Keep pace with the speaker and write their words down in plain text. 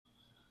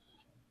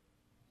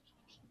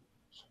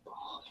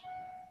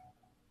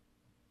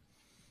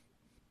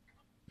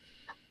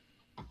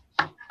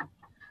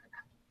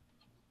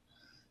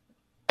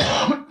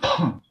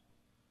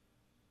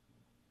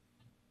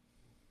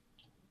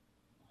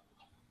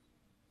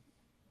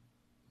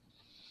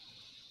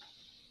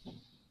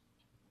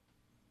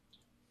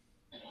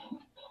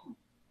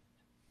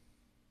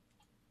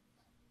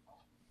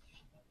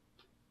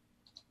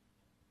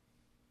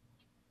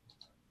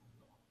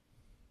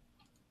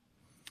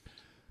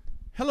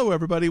Hello,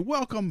 everybody.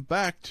 Welcome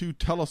back to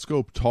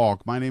Telescope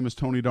Talk. My name is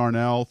Tony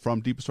Darnell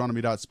from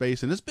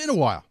deepastronomy.space, and it's been a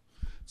while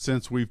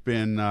since we've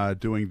been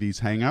doing these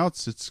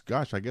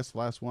Hangouts. I guess the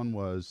last one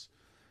was,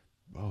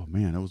 oh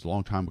man, it was a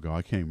long time ago.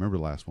 I can't remember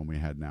the last one we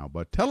had now.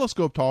 But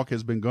Telescope Talk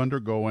has been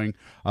undergoing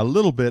a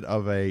little bit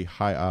of a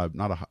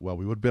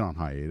we would have been on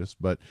hiatus,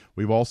 but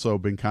we've also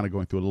been kind of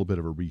going through a little bit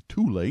of a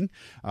retooling.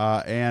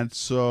 And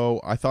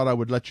so I thought I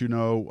would let you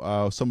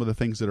know some of the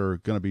things that are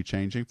going to be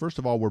changing. First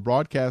of all, we're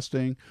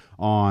broadcasting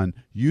on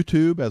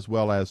YouTube as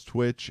well as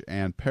Twitch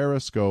and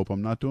Periscope.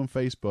 I'm not doing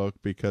Facebook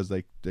because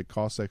it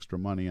costs extra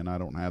money, and I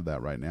don't have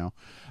that right now.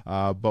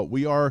 But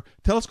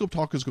Telescope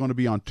Talk is going to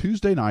be on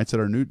Tuesday nights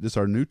this is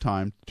our new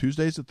time.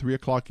 Tuesdays at 3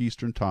 o'clock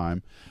Eastern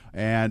time,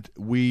 and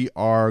we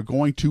are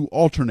going to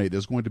alternate.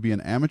 There's going to be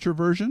an amateur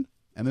version,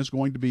 and there's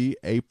going to be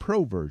a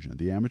pro version.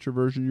 The amateur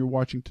version you're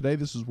watching today,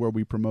 this is where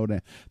we promote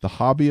the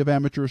hobby of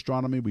amateur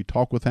astronomy. We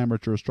talk with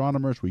amateur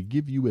astronomers. We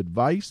give you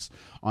advice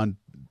on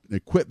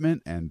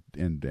equipment and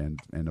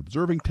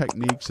observing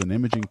techniques and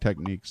imaging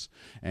techniques,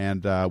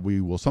 and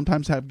we will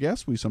sometimes have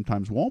guests, we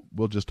sometimes won't.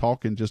 We'll just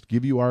talk and just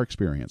give you our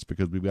experience,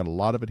 because we've got a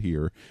lot of it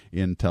here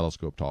in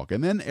Telescope Talk.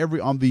 And then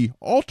on the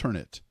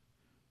alternate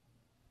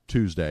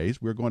Tuesdays,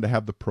 we're going to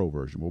have the pro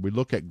version, where we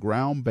look at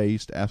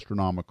ground-based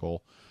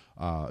astronomical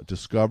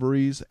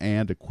discoveries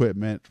and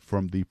equipment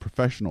from the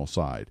professional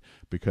side,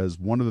 because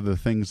one of the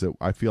things that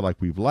I feel like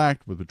we've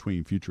lacked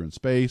between Future in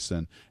Space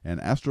and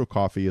Astro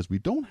Coffee is we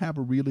don't have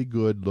a really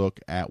good look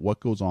at what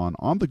goes on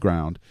the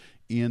ground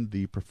in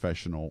the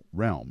professional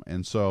realm.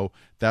 And so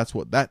that's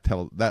what that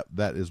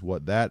is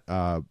what that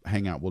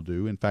hangout will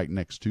do. In fact,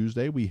 next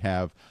Tuesday we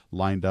have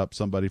lined up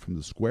somebody from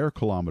the Square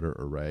Kilometer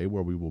Array,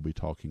 where we will be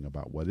talking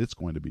about what it's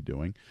going to be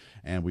doing,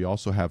 and we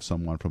also have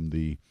someone from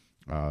the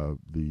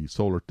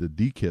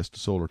DKIST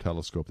solar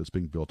telescope that's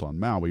being built on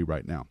Maui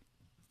right now.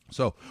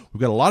 So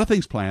we've got a lot of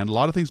things planned. A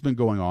lot of things been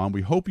going on.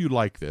 We hope you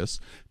like this.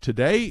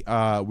 Today,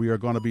 we are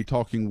going to be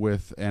talking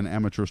with an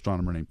amateur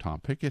astronomer named Tom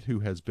Pickett, who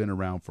has been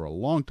around for a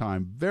long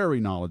time, very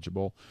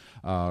knowledgeable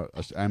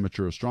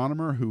amateur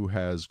astronomer who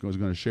was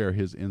going to share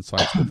his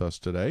insights with us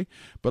today.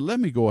 But let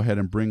me go ahead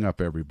and bring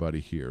up everybody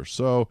here.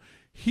 So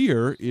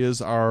here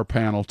is our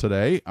panel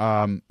today.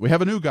 We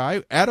have a new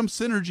guy. Adam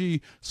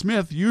Synergy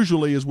Smith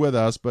usually is with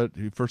us, but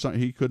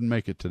he couldn't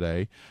make it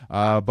today.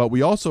 But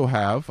we also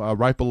have,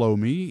 right below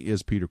me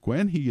is Peter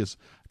Quinn. He's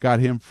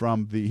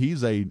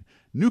a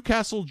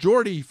Newcastle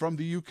Geordie from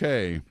the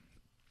UK.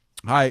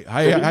 Hi,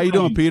 how you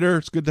doing, Peter?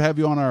 It's good to have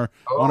you on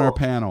our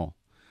panel.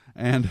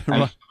 And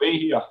nice to be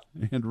here.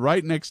 And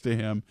right next to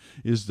him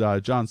is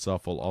John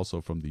Suffel, also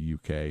from the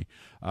UK.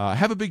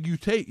 Have a big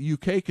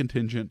UK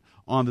contingent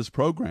on this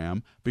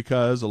program,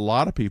 because a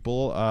lot of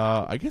people,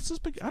 I guess it's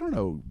big. I don't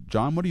know,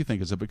 John. What do you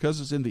think? Is it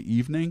because it's in the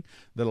evening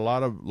that a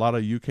lot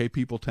of UK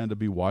people tend to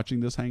be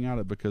watching this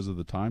hangout because of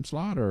the time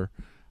slot? Or,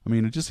 I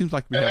mean, it just seems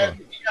like we have.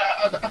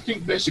 I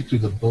think basically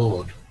they're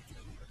bored.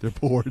 They're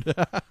bored.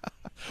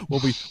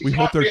 Well, we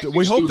hope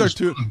they're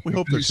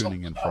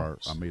tuning in for our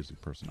amazing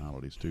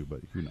personalities too,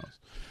 but who knows?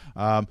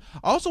 I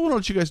also want to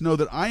let you guys know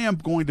that I am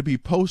going to be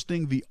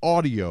posting the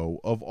audio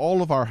of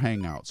all of our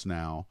hangouts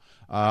now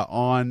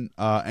on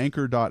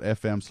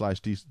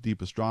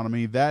anchor.fm/deep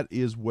astronomy. That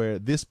is where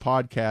this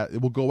podcast,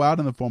 it will go out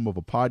in the form of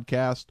a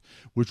podcast,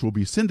 which will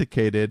be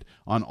syndicated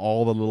on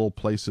all the little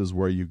places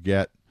where you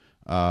get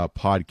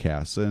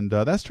podcasts, and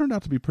that's turned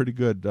out to be pretty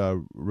good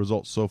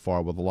results so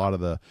far with a lot of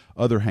the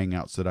other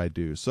hangouts that I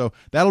do. So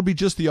that'll be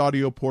just the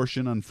audio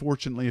portion.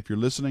 Unfortunately, if you're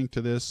listening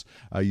to this,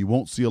 you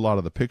won't see a lot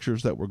of the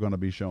pictures that we're going to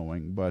be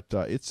showing, but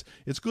it's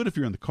good if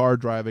you're in the car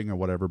driving or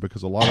whatever,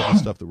 because a lot of the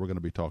stuff that we're going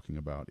to be talking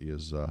about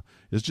is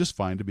just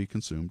fine to be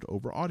consumed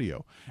over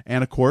audio.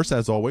 And of course,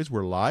 as always,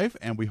 we're live,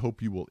 and we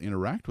hope you will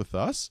interact with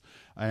us.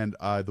 And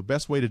the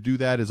best way to do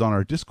that is on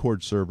our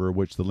Discord server,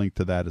 which the link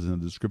to that is in the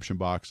description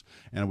box.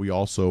 And we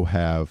also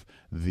have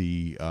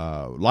the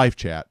live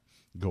chat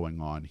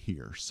going on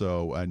here.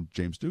 So, and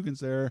James Dugan's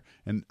there,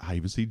 and I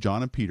even see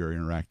John and Peter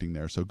interacting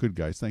there. So good,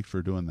 guys. Thanks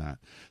for doing that.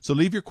 So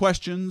leave your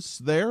questions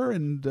there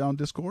and on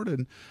Discord,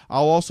 and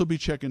I'll also be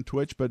checking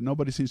Twitch, but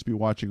nobody seems to be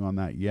watching on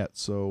that yet.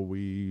 So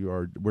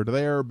we're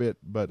there a bit,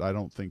 but I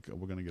don't think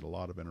we're going to get a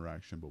lot of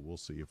interaction, but we'll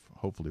see. If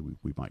hopefully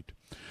we might.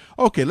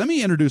 Okay, let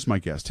me introduce my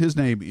guest. His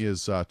name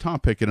is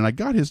Tom Pickett, and I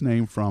got his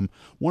name from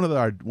one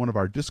of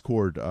our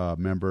Discord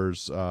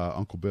members,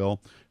 Uncle Bill,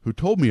 who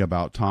told me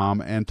about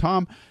Tom. And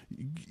Tom,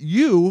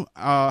 you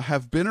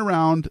have been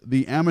around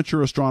the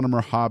amateur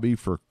astronomer hobby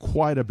for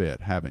quite a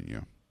bit, haven't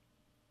you?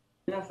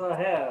 Yes, I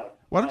have.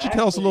 Why don't you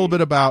tell us a little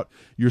bit about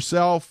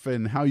yourself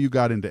and how you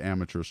got into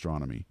amateur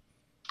astronomy?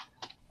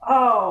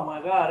 Oh,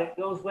 my God. It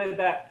goes way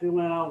back to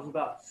when I was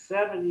about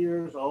 7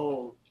 years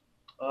old.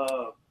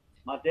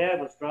 My dad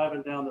was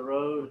driving down the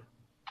road,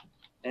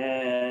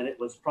 and it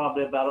was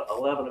probably about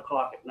 11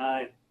 o'clock at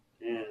night.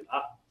 And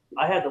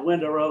I had the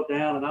window rolled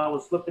down, and I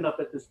was looking up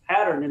at this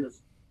pattern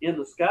in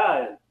the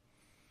sky. And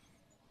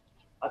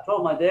I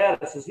told my dad,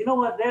 I says, "You know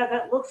what, Dad?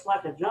 That looks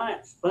like a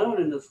giant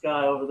spoon in the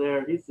sky over there."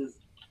 And he says,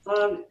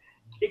 "Son,"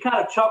 he kind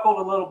of chuckled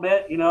a little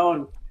bit,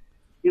 and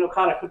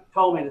kind of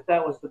told me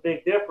that was the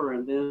Big Dipper.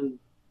 And then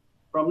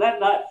from that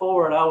night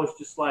forward, I was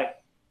just like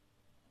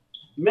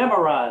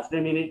memorized. I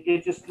mean,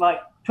 it just like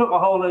took a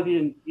hold of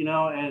you,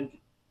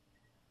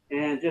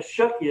 and just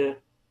shook you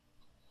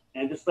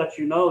and just let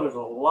you know there's a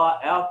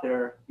lot out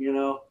there,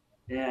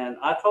 And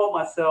I told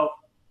myself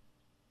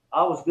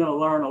I was going to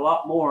learn a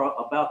lot more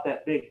about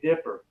that Big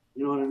Dipper.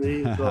 You know what I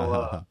mean?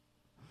 So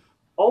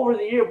over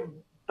the year,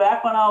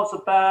 back when I was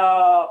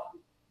about,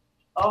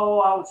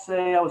 I would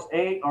say I was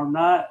 8 or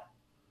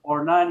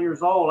 9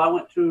 years old, I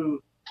went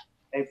to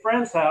a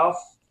friend's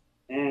house,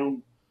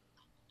 and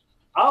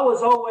I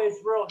was always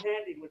real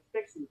handy with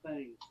fixing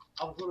things.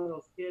 I was one of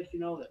those kids,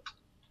 that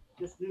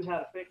just knew how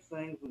to fix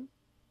things. And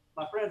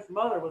my friend's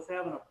mother was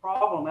having a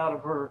problem out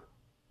of her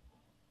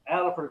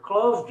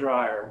clothes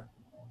dryer,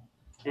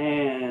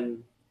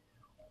 and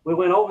we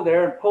went over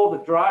there and pulled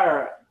the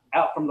dryer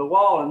out from the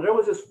wall, and there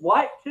was this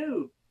white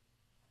tube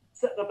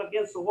sitting up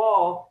against the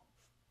wall,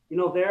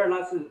 there. And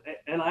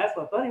I asked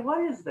my buddy,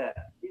 "What is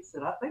that?" He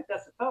said, "I think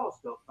that's a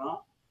telescope, Tom."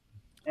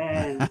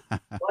 And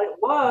what it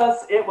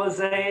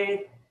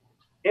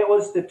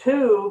was the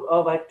tube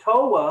of a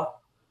TOA.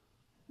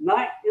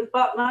 It's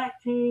about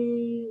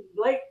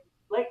late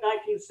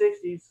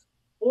 1960s,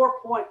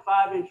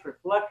 4.5-inch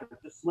reflector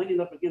just leaning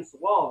up against the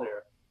wall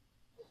there.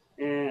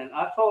 And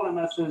I told him,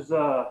 I says,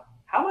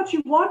 "How much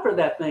you want for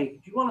that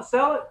thing? Do you want to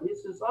sell it?" And he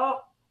says,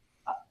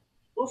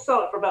 "We'll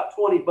sell it for about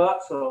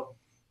 $20." So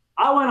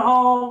I went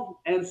home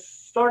and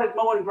started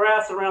mowing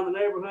grass around the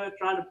neighborhood,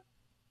 trying to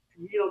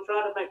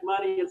make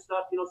money and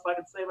stuff, so I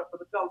could save up for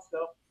the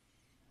telescope.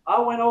 I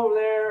went over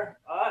there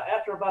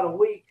after about a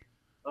week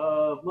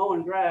of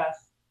mowing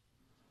grass,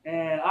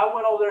 and I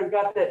went over there and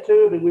got that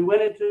tube, and we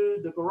went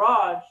into the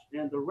garage,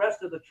 and the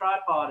rest of the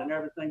tripod and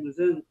everything was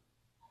in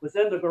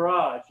the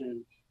garage.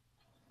 And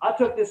I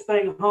took this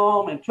thing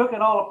home and took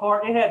it all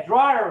apart. It had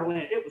dryer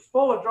lint. It was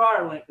full of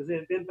dryer lint because it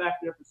had been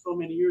back there for so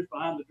many years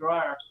behind the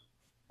dryer.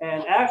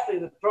 And actually,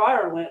 the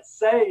dryer lint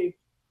saved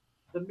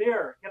the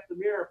mirror, kept the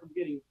mirror from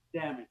getting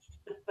damaged.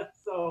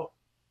 So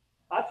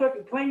I took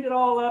and cleaned it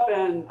all up,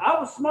 and I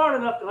was smart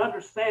enough to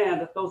understand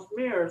that those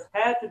mirrors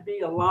had to be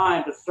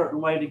aligned a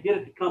certain way to get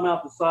it to come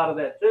out the side of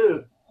that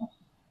tube.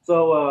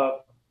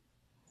 So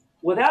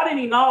without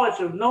any knowledge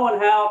of knowing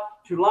how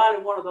to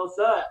line one of those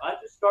up, I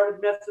just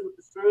started messing with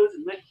the screws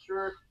and making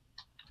sure,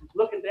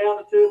 looking down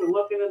the tube and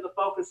looking in the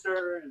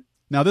focuser. And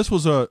now this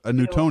was a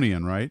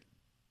Newtonian, right?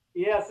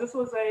 Yes, this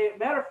was a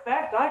matter of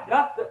fact. I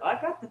got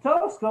the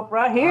telescope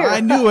right here. I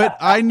knew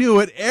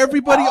it.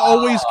 Everybody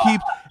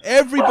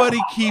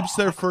keeps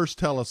their first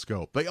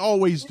telescope. They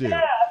always do.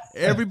 Yes.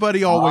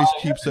 Everybody always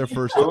keeps their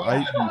first.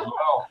 I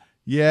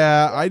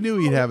knew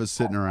he'd have it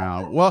sitting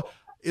around. Well,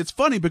 it's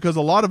funny because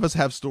a lot of us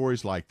have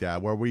stories like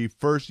that where we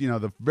first,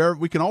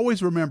 we can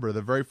always remember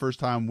the very first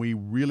time we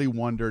really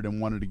wondered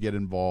and wanted to get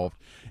involved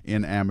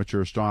in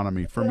amateur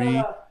astronomy. For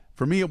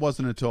me, it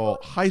wasn't until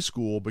high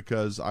school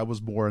because I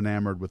was more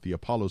enamored with the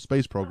Apollo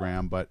space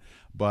program. But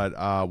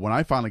when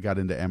I finally got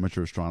into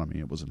amateur astronomy,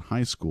 it was in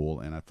high school,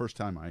 and the first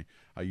time I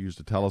used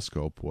a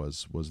telescope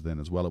was then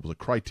as well. It was a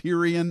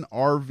Criterion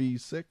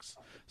RV6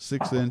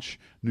 6-inch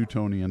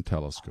Newtonian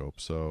telescope.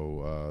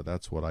 So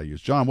that's what I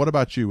used. John, what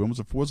about you? What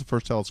was the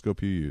first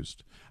telescope you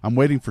used? I'm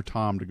waiting for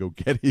Tom to go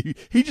get it.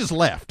 He just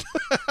left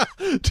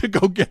to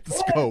go get the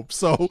scope.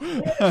 So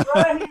it's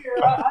right here.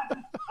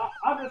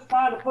 I'm just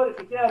trying to put it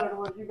together to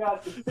where you guys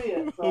can see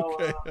it. So,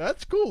 okay,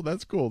 that's cool. Then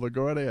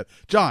go right ahead.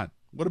 John,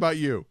 what about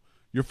you?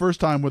 Your first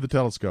time with a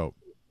telescope?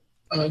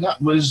 That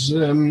was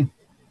when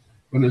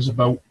I was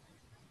about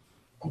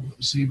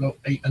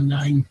 8 or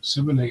 9,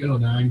 7, 8 or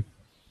 9,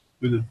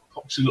 with a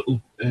poxy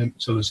little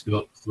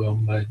telescope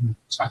from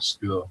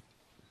Tasco.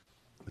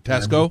 A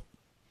Tasco?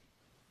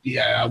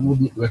 Yeah, I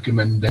wouldn't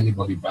recommend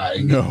anybody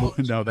buying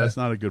it. No, that's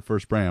not a good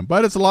first brand.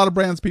 But it's a lot of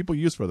brands people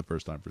use for the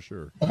first time, for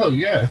sure. Oh,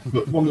 yeah.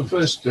 But one of the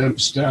first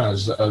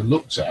stars that I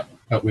looked at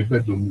out my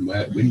bedroom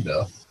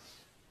window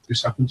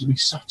just happened to be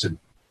Saturn.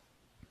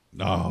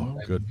 Oh,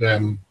 good.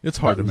 It's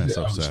hard to mess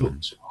up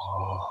Saturn.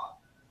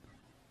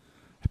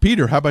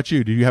 Peter, how about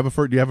you? Do you have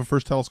a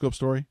first telescope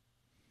story?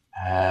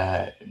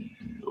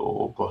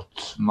 No,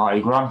 but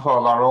my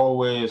grandfather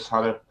always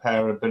had a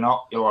pair of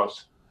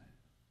binoculars.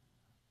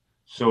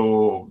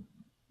 So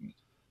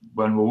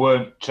when we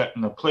weren't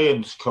checking the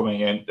planes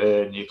coming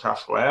into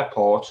Newcastle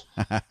Airport,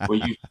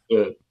 we used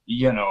to,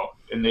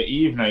 in the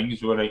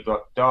evenings when it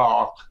got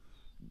dark,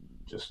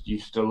 just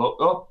used to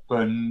look up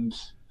and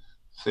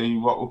see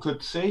what we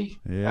could see.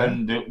 Yeah.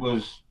 And it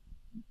was,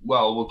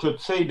 we could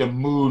see the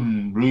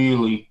moon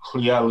really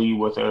clearly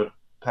with a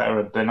pair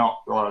of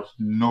binoculars,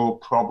 no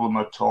problem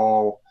at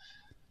all.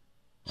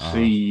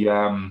 See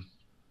the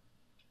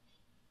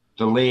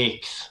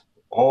lakes,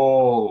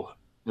 all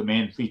the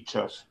main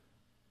features.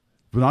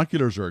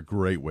 Binoculars are a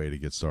great way to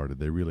get started.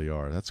 They really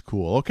are. That's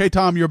cool. Okay,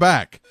 Tom, you're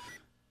back.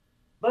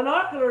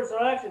 Binoculars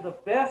are actually the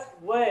best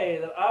way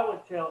that I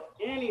would tell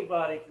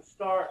anybody to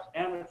start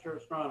amateur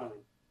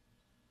astronomy.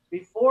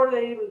 Before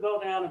they even go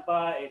down and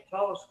buy a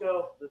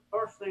telescope, the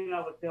first thing I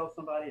would tell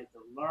somebody is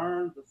to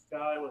learn the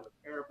sky with a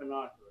pair of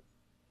binoculars.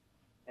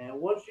 And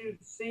once you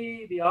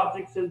see the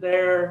objects in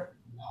there,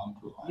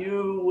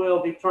 you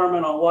will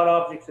determine on what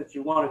objects that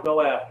you want to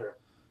go after.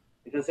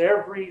 Because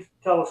every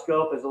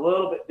telescope is a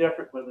little bit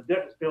different with a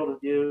different field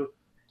of view.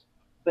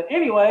 But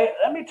anyway,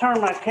 let me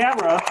turn my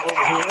camera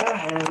over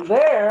here, and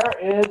there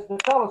is the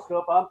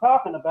telescope I'm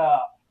talking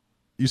about.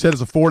 You said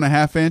it's a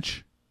 4.5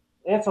 inch?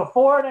 It's a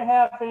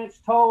 4.5 inch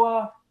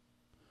TOA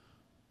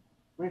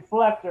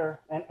reflector,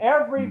 and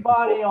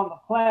everybody on the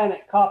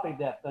planet copied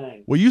that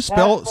thing. Will you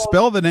spell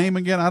the name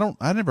again?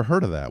 I never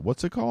heard of that.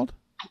 What's it called?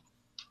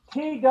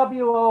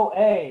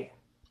 TWOA.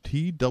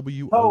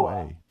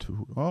 TWOA.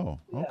 Oh,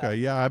 okay.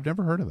 Yeah, I've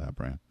never heard of that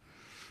brand.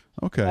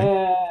 Okay.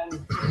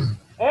 And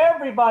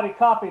everybody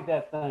copied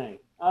that thing.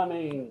 I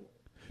mean,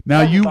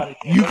 now you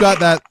got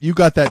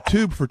that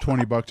tube for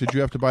 $20. Did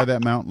you have to buy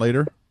that mount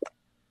later?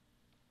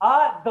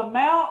 The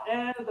mount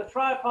and the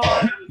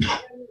tripod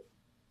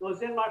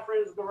was in my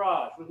friend's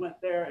garage. We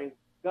went there and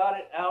got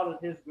it out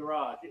of his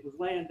garage. It was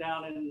laying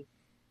down in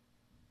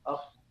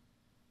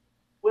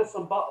with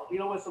some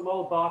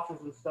old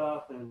boxes and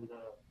stuff, and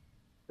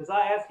because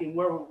I asked him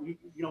where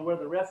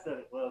the rest of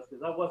it was,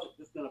 because I wasn't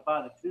just going to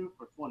buy the tube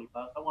for $20.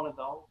 I wanted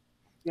the whole,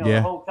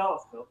 the whole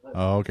telescope.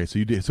 Oh, okay. So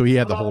you did. So he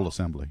had the whole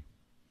assembly.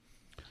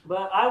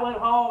 But I went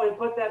home and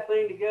put that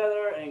thing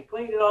together and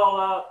cleaned it all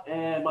up.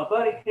 And my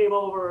buddy came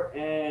over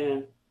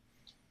and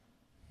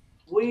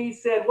we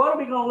said, "What are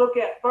we going to look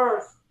at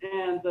first?"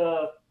 And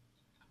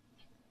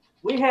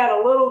we had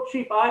a little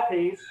cheap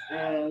eyepiece,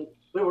 and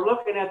we were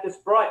looking at this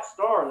bright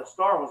star. The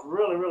star was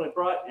really, really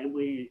bright. And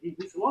he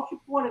said, "Why don't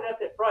you point it at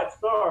that bright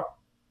star?"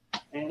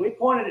 And we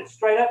pointed it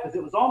straight up because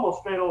it was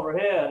almost straight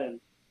overhead. And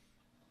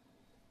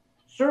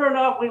sure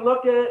enough, we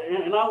looked at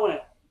it, and I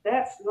went,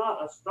 "That's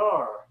not a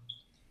star."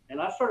 And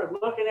I started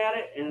looking at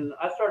it, and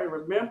I started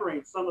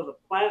remembering some of the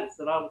planets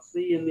that I would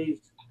see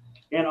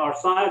in our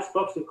science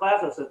books and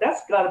class. I said,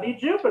 "That's got to be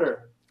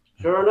Jupiter."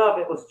 Sure enough,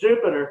 it was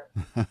Jupiter.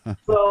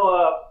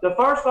 So the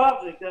first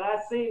object that I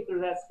seen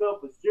through that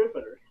scope was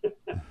Jupiter.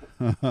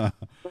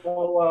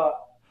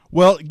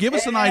 Well, give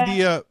us an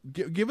idea.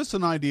 Give us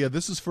an idea.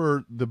 This is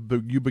for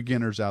you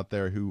beginners out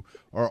there who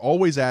are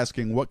always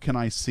asking, "What can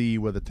I see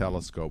with a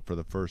telescope for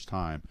the first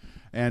time?"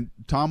 And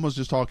Tom was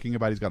just talking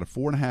about he's got a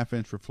 4.5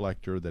 inch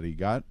reflector that he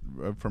got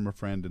from a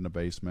friend in the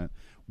basement.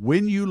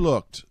 When you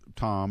looked,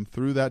 Tom,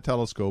 through that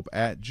telescope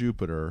at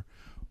Jupiter,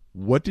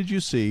 what did you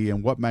see,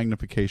 and what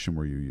magnification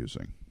were you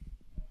using?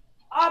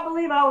 I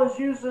believe I was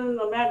using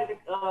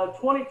a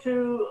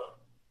 22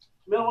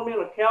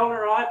 millimeter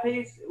Kellner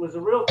eyepiece. It was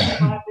a real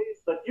cheap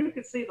eyepiece, but you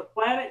could see the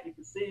planet. You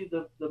could see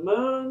the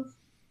moons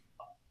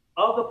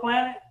of the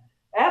planet.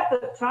 At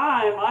the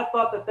time, I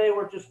thought that they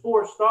were just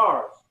 4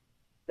 stars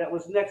that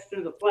was next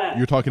to the planet.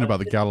 You're talking about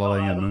the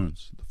Galilean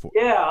moons.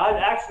 Yeah, I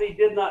actually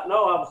did not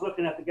know I was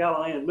looking at the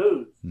Galilean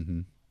moons.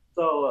 Mm-hmm.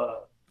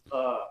 So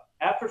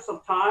after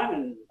some time,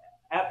 and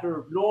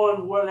after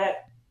knowing where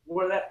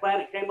that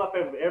planet came up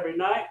every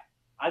night,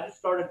 I just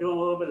started doing a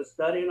little bit of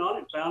studying on it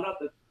and found out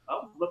that I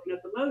was looking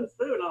at the moons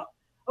too. And I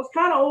was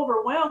kind of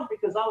overwhelmed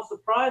because I was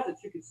surprised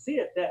that you could see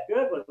it that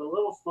good with a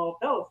little small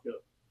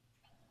telescope,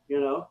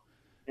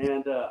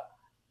 And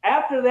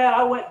after that,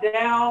 I went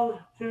down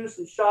to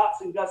some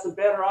shops and got some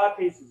better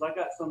eyepieces. I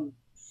got some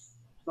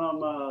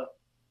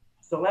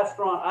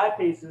Celestron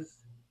eyepieces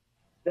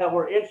that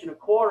were 1.25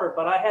 inch,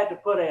 but I had to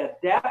put an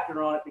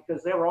adapter on it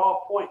because they were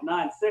all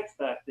 0.96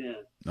 back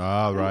then.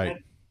 Ah,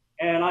 right.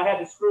 And I had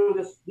to screw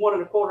this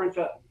 1.25 inch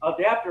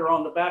adapter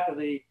on the back of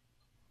the,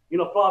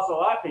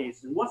 Plazo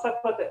eyepiece. And once I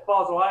put that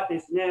Plazo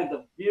eyepiece, man,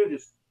 the view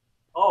just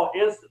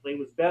instantly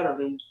was better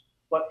than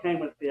what came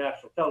with the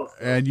actual telescope.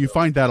 And you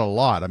find that a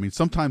lot. I mean,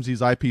 sometimes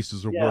these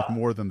eyepieces are worth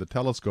more than the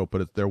telescope,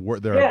 but they're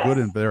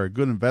a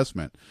good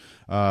investment.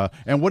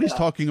 And what he's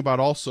talking about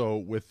also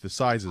with the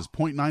sizes,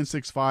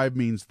 0.965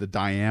 means the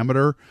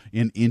diameter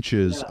in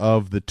inches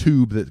of the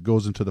tube that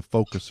goes into the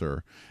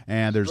focuser.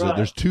 And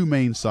there's 2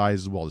 main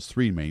sizes. Well,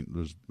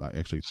 there's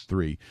actually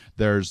 3.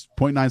 There's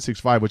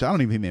 0.965, which I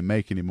don't even think they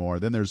make anymore.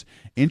 Then there's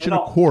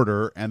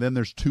 1.25 inch, and then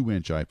there's 2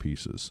 inch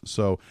eyepieces.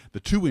 So the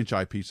 2 inch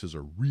eyepieces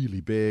are really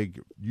big,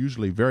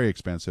 usually very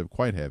expensive,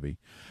 quite heavy.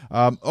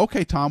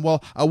 Okay, Tom.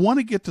 Well, I want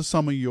to get to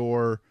some of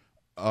your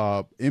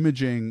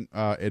imaging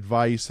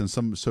advice and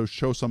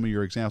show some of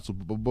your examples.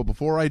 But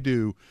before I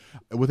do,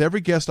 with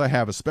every guest I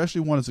have,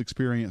 especially one as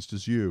experienced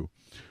as you,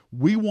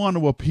 we want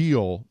to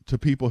appeal to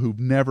people who've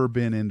never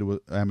been into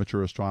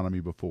amateur astronomy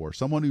before.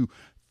 Someone who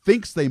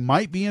thinks they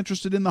might be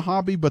interested in the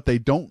hobby, but they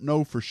don't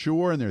know for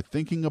sure, and they're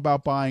thinking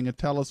about buying a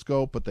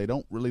telescope, but they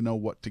don't really know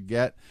what to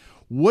get.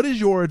 What is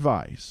your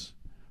advice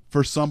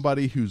for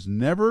somebody who's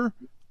never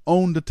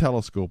owned a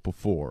telescope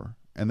before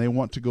and they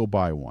want to go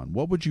buy one?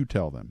 What would you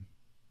tell them?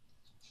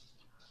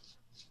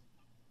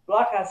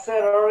 Like I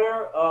said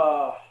earlier,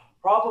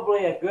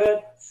 probably a good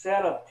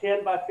set of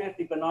 10 by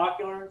 50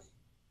 binoculars.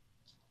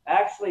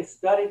 Actually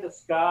study the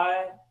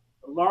sky,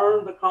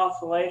 learn the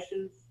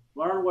constellations,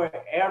 learn where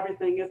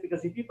everything is.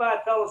 Because if you buy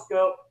a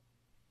telescope,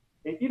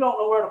 if you don't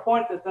know where to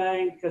point the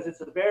thing, because it's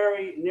a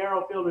very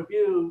narrow field of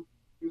view,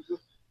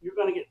 you're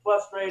going to get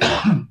frustrated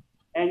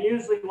And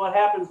usually what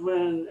happens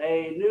when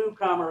a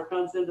newcomer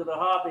comes into the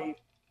hobby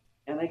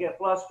and they get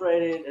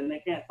frustrated and they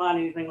can't find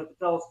anything with the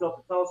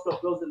telescope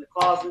goes in the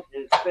closet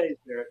and it stays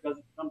there. It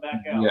doesn't come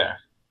back out. Yeah.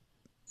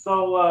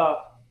 So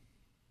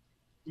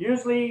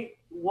usually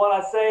what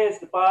I say is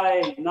to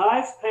buy a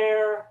nice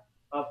pair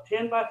of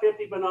 10 by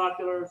 50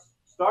 binoculars,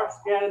 start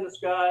scanning the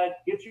sky,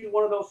 get you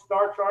one of those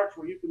star charts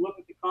where you can look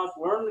at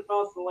learn the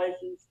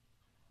constellations,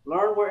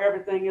 learn where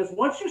everything is.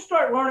 Once you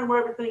start learning where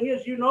everything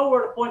is, you know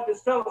where to point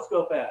this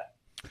telescope at.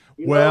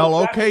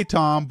 Well, okay,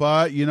 Tom,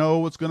 but you know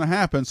what's going to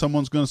happen?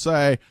 Someone's going to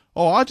say,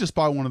 oh, I'll just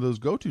buy one of those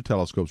go-to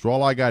telescopes where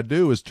all I got to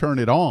do is turn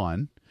it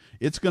on.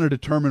 It's going to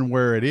determine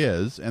where it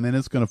is, and then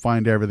it's going to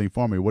find everything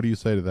for me. What do you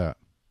say to that?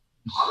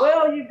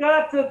 Well, you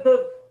got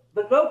the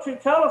go-to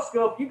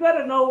telescope. You got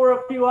to know where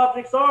a few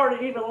objects are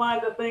to even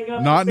line the thing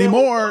up. Not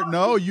anymore.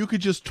 No, you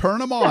could just turn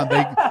them on.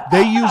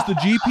 They use the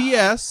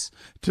GPS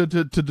to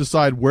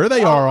decide where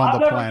they are on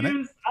the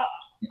planet.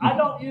 I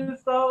don't use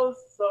those,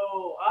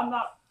 so I'm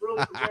not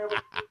really familiar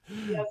with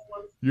GPS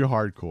ones. You're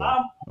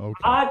hardcore.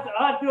 Okay.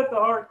 I do it the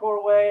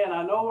hardcore way, and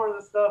I know where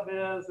the stuff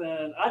is,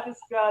 and I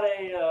just got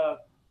a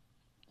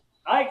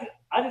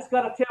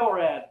tail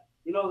rad,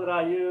 that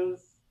I use.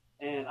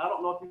 And I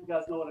don't know if you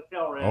guys know what a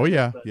tail rad is. Oh,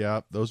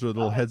 yeah. Those are the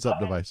little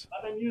heads-up device.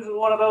 I've been using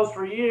one of those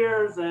for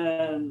years,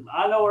 and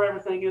I know where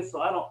everything is,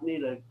 so I don't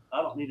need a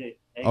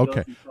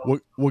okay.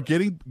 Well,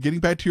 getting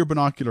back to your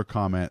binocular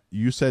comment,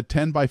 you said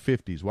 10 by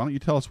 50s. Why don't you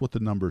tell us what the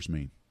numbers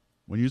mean?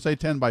 When you say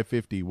 10 by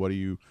 50,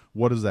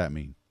 what does that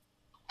mean?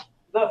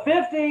 The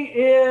 50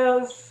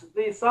 is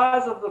the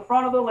size of the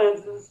front of the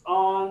lenses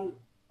on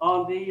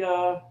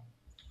the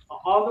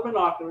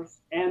binoculars,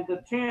 and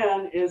the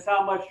 10 is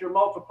how much you're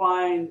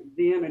multiplying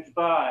the image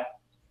by.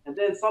 And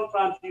then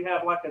sometimes you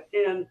have like a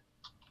 10,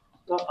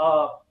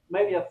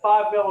 maybe a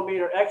 5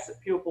 millimeter exit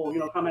pupil,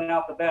 coming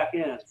out the back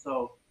end.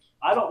 So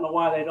I don't know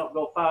why they don't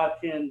go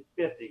 5, 10,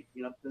 50,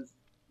 because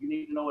you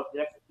need to know what the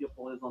exit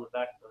pupil is on the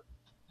back of the.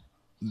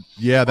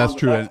 Yeah, that's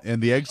true.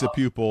 And the exit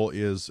pupil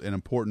is an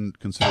important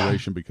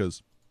consideration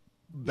because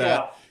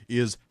that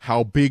is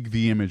how big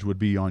the image would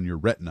be on your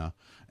retina.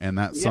 And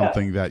that's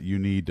something that you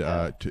need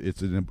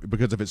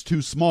because if it's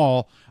too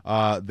small,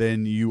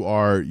 then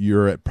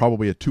you're at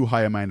probably at too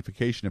high a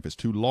magnification. If it's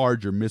too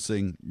large, you're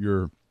missing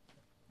you're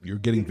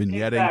getting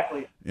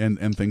vignetting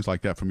and things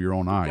like that from your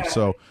own eye.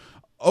 So,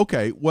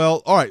 okay,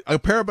 well, all right, a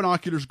pair of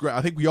binoculars. Great.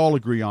 I think we all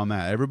agree on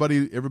that.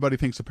 Everybody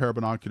thinks a pair of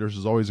binoculars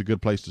is always a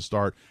good place to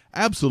start.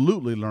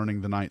 Absolutely,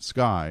 learning the night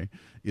sky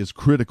is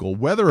critical,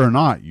 whether or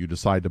not you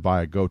decide to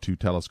buy a go-to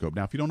telescope.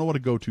 Now, if you don't know what a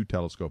go-to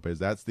telescope is,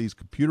 that's these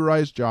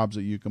computerized jobs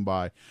that you can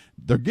buy.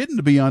 They're getting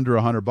to be under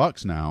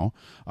 $100 now.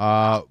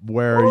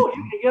 Where you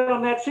can get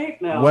them that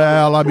cheap now.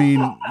 Well, I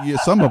mean,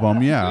 some of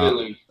them, yeah.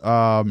 Really?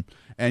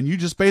 And you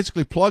just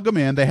basically plug them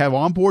in. They have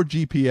onboard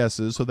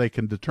GPSs so they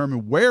can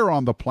determine where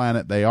on the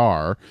planet they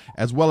are,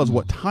 as well as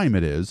what time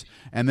it is,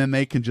 and then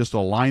they can just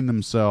align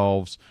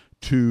themselves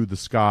to the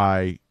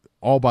sky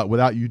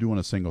without you doing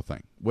a single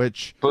thing.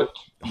 Which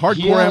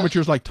hardcore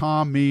amateurs like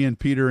Tom, me, and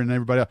Peter, and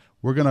everybody else,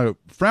 we're going to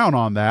frown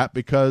on that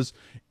because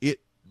it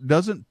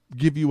doesn't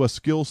give you a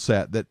skill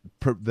set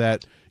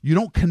that you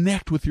don't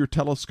connect with your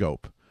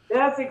telescope.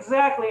 That's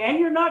exactly, and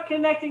you're not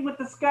connecting with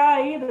the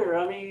sky either.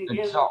 I mean,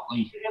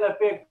 exactly. in a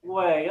big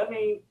way. I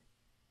mean,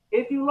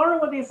 if you learn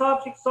what these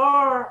objects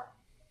are,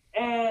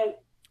 and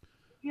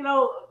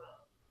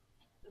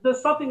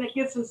there's something that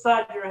gets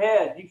inside your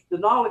head. The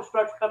knowledge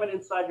starts coming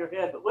inside your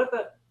head, but with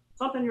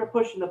something you're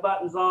pushing the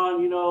buttons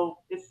on,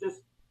 it's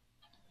just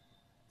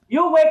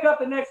you'll wake up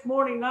the next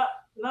morning not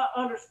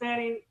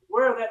understanding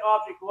where that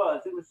object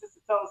was. It was just a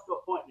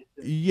telescope pointing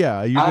it to you.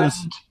 Yeah,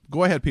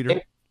 go ahead,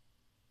 Peter.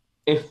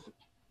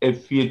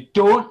 If you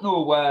don't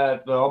know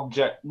where the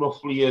object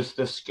roughly is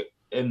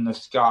in the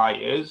sky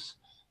is,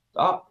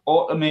 that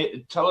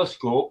automated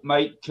telescope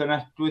might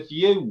connect with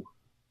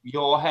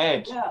your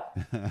head. Yeah.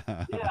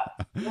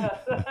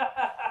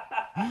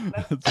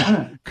 That's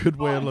a good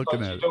way of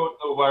looking at it. You don't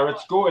know where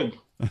it's going.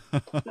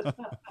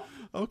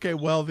 Okay,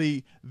 well,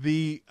 I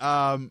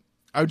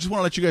just want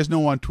to let you guys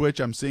know on Twitch,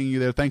 I'm seeing you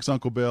there. Thanks,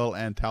 Uncle Bill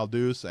and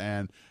Taldeus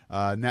and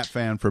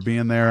NatFan for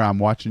being there. I'm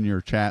watching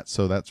your chat,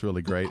 so that's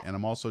really great. And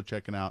I'm also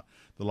checking out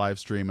the live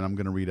stream, and I'm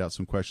going to read out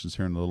some questions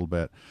here in a little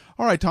bit.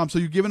 All right, Tom, so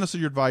you've given us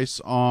your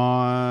advice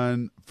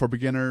for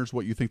beginners,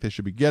 what you think they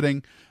should be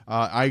getting.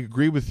 I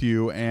agree with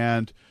you,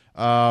 and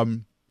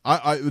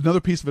another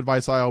piece of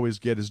advice I always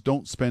get is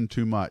don't spend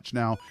too much.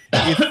 Now,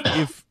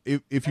 if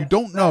you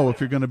don't know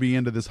if you're going to be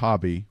into this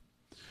hobby,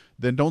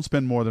 then don't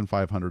spend more than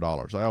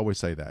 $500. I always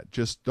say that.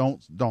 Just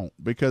don't,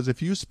 because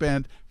if you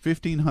spend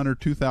 $1,500,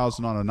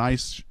 $2,000 on a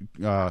nice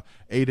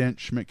 8-inch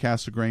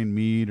Schmidt-Cassegrain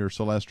Meade or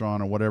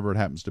Celestron or whatever it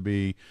happens to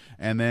be,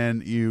 and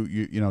then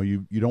you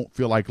don't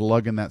feel like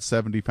lugging that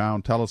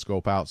 70-pound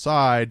telescope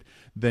outside,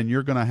 then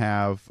you're going to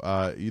have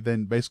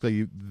then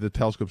basically the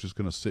telescope's just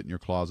going to sit in your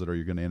closet, or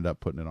you're going to end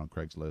up putting it on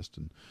Craigslist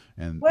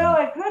and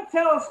a good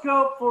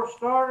telescope for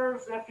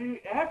starters,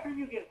 after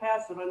you get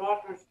past the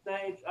binocular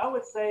stage, I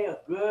would say a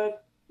good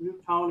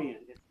Newtonian.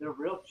 They're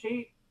real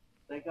cheap.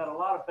 They got a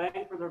lot of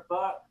bang for their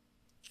buck.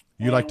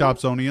 You like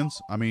Dobsonians?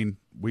 I mean,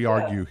 we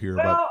argue here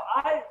about.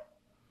 Well,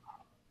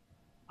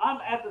 I'm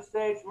at the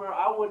stage where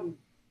I wouldn't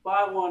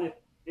buy one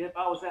if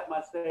I was at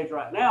my stage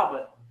right now.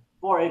 But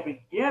for a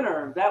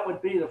beginner, that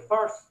would be the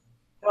first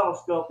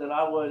telescope that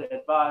I would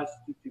advise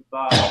to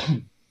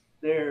buy.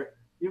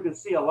 You can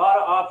see a lot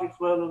of objects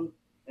with them,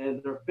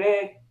 and they're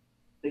big.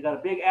 They got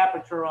a big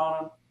aperture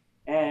on them,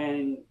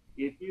 and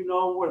if you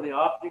know where the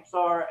objects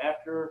are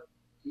after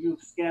you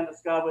scan the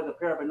sky with a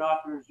pair of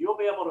binoculars, you'll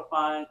be able to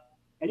find,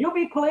 and you'll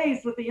be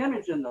pleased with the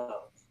image in those.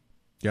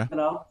 Yeah.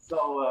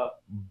 So.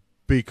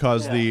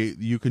 Because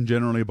you can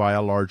generally buy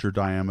a larger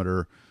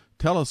diameter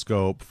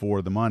telescope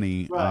for the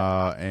money,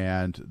 right.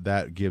 And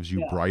that gives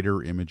you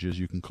brighter images.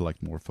 You can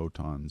collect more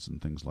photons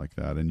and things like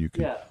that, and you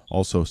can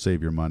also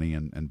save your money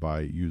and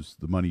use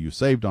the money you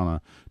saved on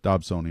a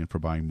Dobsonian for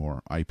buying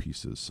more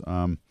eyepieces.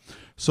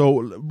 So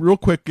real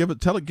quick, give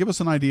us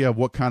an idea of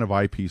what kind of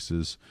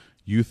eyepieces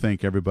you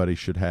think everybody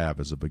should have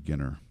as a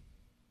beginner,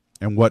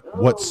 and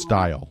what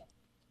style.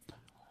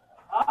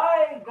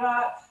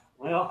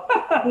 Well,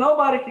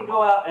 nobody can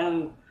go out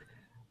and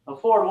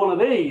afford one of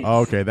these.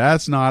 Okay,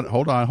 that's not.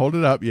 Hold on, hold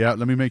it up. Yeah,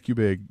 let me make you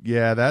big.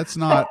 Yeah, that's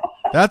not.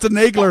 That's a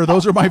Nagler.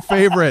 Those are my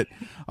favorite.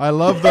 I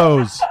love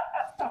those.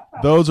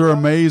 Those are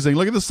amazing.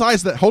 Look at the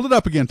size of that. Hold it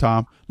up again,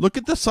 Tom. Look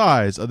at the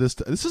size of this.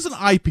 This is an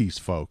eyepiece,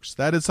 folks.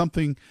 That is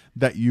something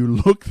that you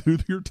look through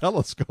your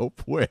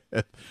telescope with.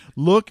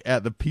 Look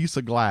at the piece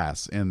of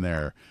glass in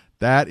there.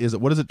 That is,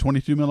 what is it,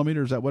 22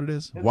 millimeters? Is that what it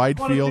is? It's Wide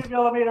 22 field?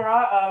 Millimeter,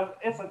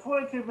 it's a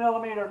 22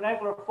 millimeter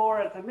Nagler 4,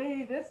 and to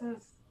me, this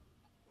is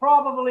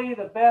probably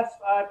the best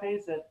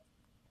eyepiece that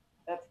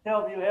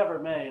Teleview ever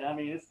made. I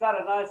mean, it's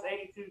got a nice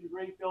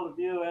 82-degree field of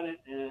view in it,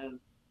 and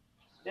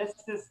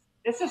it's just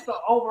an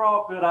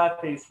overall good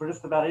eyepiece for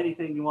just about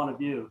anything you want to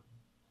view.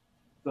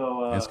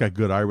 So it's got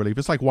good eye relief.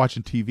 It's like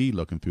watching TV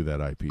looking through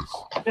that eyepiece.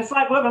 It's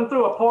like looking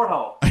through a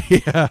porthole.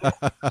 Yeah.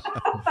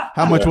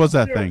 How much was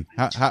that thing?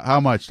 How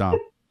much, Tom?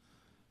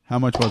 How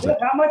much was it?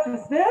 How much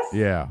is this?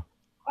 Yeah.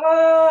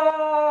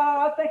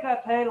 I think I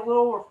paid a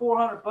little over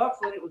 $400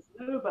 when it was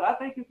new, but I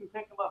think you can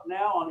pick them up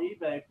now on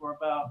eBay for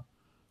about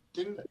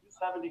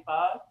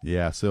 $275.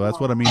 Yeah, so that's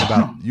what I mean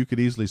about you could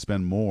easily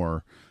spend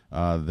more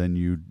than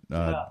you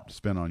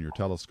spend on your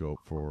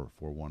telescope for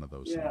one of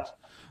those things.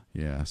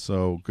 Yeah,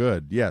 so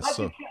good. Yes,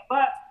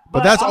 but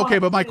but that's okay.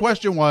 But my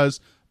question was,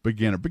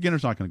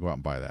 beginner's not going to go out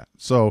and buy that.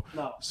 So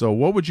no. So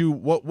what would you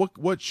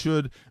what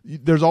should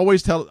there's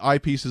always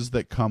eyepieces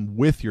that come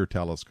with your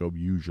telescope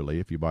usually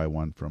if you buy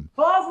one from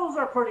Boswells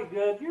are pretty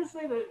good.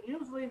 Usually the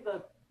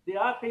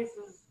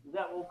eyepieces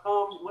that will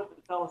come with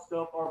the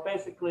telescope are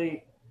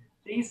basically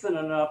decent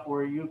enough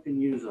where you can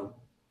use them.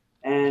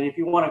 And if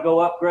you want to go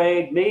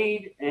upgrade,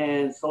 Meade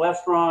and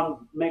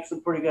Celestron make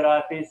some pretty good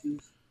eyepieces,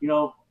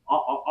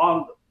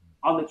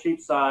 on the cheap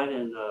side,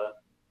 and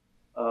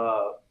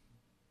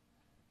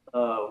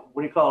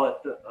what do you call it?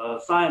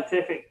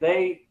 Scientific,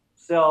 they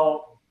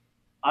sell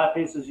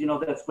eyepieces,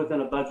 that's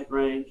within a budget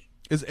range.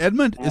 Is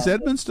Edmund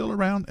still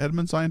around?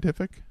 Edmund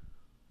Scientific?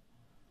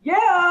 Yeah,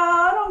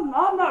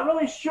 I'm not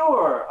really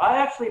sure. I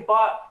actually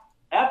bought,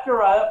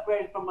 after I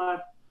upgraded from my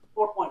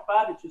 4.5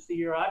 that you see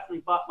here, I actually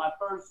bought my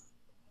first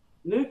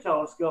new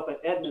telescope at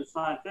Edmund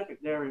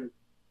Scientific there in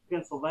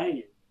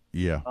Pennsylvania.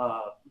 Yeah.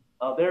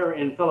 They're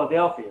in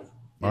Philadelphia.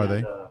 Are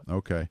they?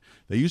 Okay.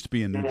 They used to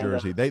be in New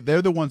Jersey.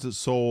 They're the ones that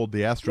sold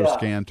the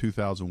Astroscan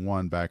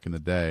 2001 back in the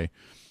day,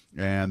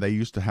 and they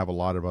used to have a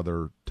lot of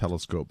other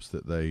telescopes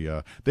that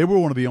they were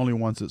one of the only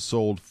ones that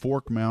sold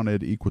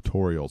fork-mounted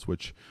equatorials,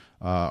 which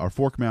are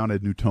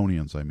fork-mounted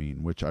Newtonians,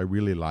 which I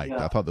really liked.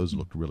 I thought those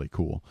looked really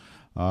cool.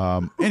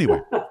 Anyway,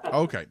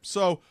 okay.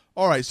 So,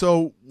 all right.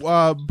 So,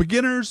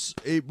 beginners,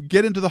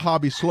 get into the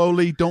hobby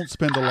slowly. Don't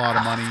spend a lot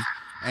of money.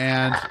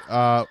 And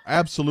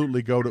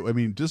absolutely go to.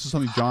 This is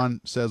something John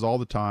says all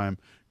the time.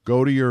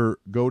 Go to your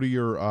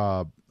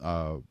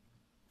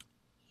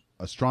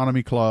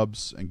astronomy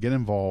clubs and get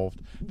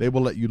involved. They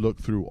will let you look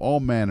through all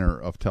manner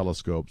of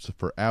telescopes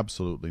for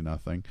absolutely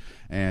nothing.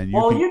 And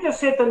you just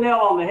hit the nail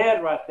on the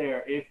head right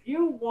there. If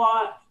you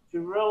want to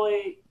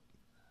really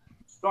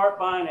start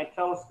buying a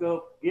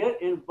telescope,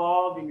 get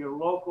involved in your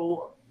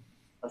local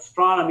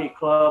astronomy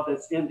club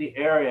that's in the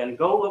area and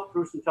go look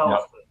through some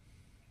telescopes.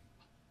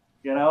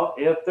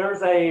 If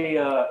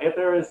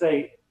there is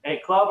a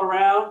club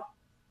around,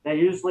 they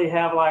usually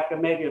have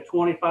maybe a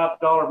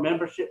 $25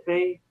 membership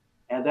fee,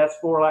 and that's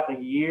for a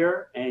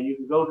year. And you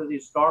can go to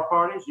these star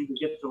parties. You can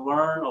get to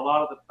learn a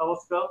lot of the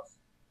telescopes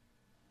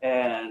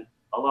and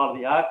a lot of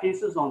the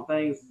eyepieces on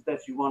things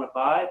that you want to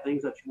buy,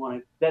 things that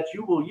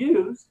you will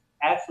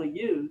actually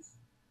use.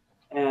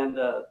 And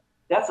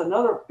that's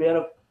another bit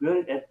of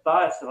good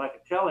advice that I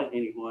could tell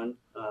anyone.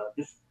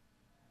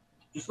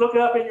 Just look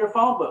it up in your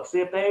phone book. See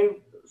if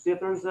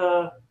there's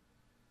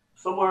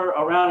somewhere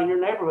around in your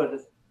neighborhood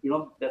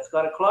that's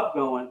got a club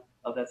going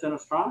that's in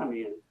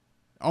astronomy. And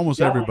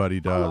almost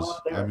everybody does.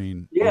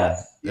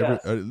 Yes.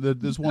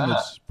 There's one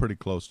that's pretty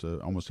close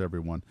to almost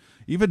everyone.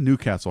 Even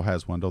Newcastle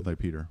has one, don't they,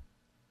 Peter?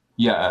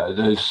 Yeah,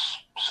 there's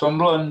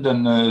Sunderland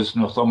and there's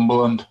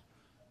Northumberland.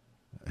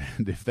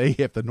 And if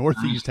the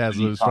Northeast has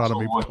an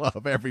astronomy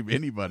club,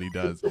 anybody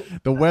does.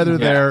 The weather Yeah.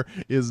 there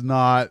is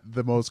not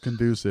the most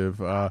conducive.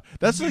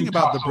 That's the thing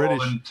about the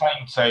British. And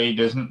Tyneside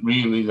isn't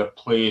really the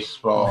place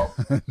for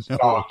No,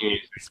 stargazing,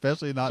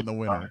 especially not in the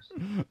winter.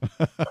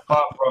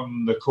 apart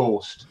from the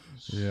coast.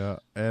 Yeah,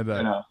 and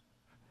You know,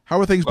 how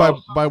are things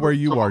by where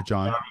you are,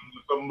 John?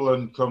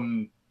 Northumberland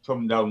come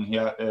down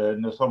here,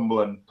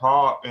 Northumberland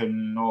Park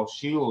in North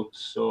Shields.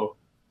 So,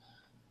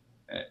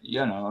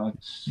 you know,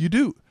 it's You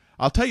do.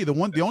 I'll tell you,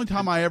 the only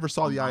time I ever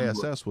saw the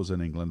ISS was in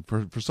England.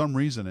 For some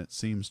reason, it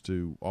seems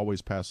to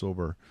always pass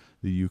over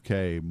the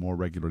UK more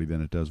regularly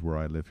than it does where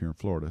I live here in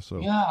Florida. So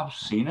yeah, I've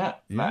seen it.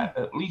 Yeah.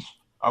 At least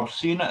I've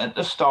seen it at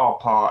the Star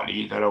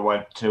Party that I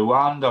went to,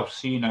 and I've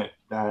seen it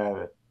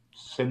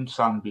since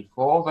and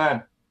before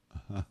then.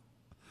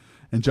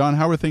 And John,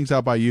 how are things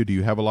out by you? Do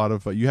you have a lot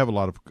of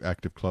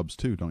active clubs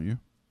too, don't you?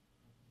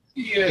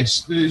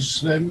 Yes, there's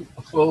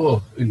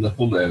 4 in the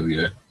Hull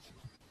area.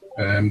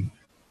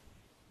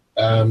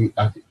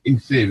 I, in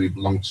theory,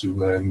 belong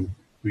to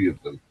 3 of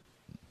them.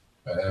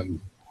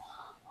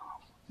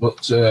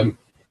 But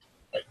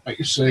like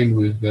you're saying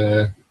with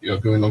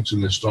going along to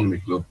an astronomy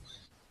club,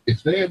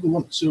 if they ever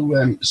want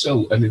to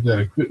sell any of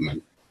their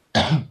equipment,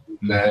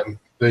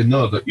 they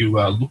know that you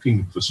are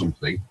looking for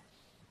something,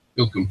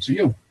 they'll come to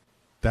you.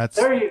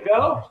 There you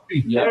go.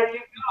 Yeah. There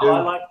you go.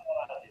 I like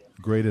that idea.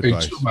 Great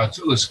advice. 2 of my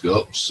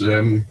telescopes,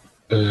 a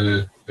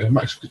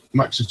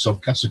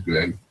Maxitov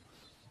Cassegrain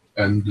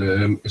and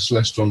a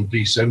Celestron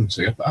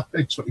D70. I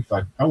paid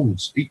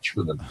 £25 each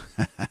for them.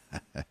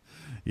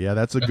 Yeah,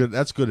 that's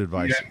good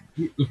advice.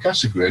 Yeah, the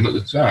Cassegrain at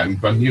the time,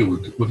 brand new,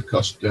 would have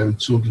cost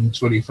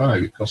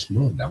 $225. It costs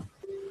more now.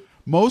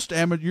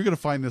 You're going to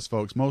find this,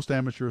 folks. Most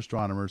amateur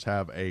astronomers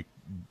have a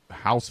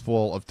house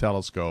full of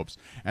telescopes,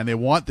 and they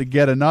want to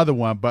get another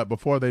one, but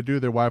before they do,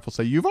 their wife will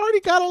say, "You've already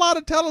got a lot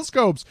of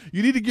telescopes.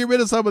 You need to get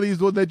rid of some of these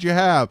ones that you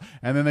have."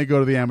 And then they go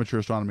to the Amateur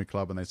Astronomy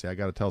Club and they say, "I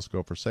got a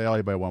telescope for sale.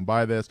 Anybody want to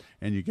buy this?"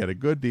 And you get a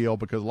good deal,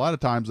 because a lot of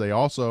times they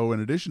also, in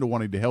addition to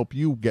wanting to help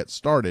you get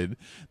started,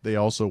 they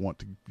also want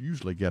to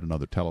usually get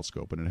another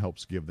telescope, and it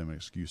helps give them an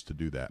excuse to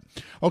do that.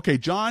 Okay,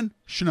 John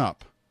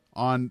Schnupp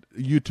on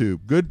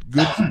YouTube.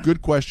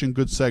 Good question.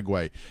 Good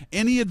segue.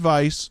 Any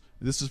advice?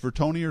 This is for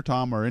Tony or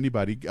Tom or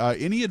anybody.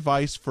 Any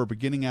advice for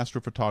beginning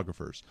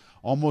astrophotographers?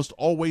 Almost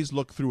always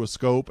look through a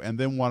scope and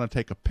then want to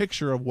take a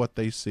picture of what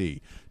they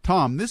see.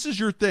 Tom, this is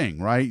your thing,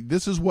 right?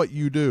 This is what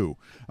you do.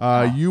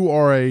 You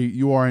are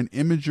an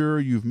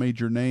imager. You've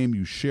made your name.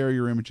 You share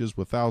your images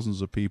with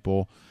thousands of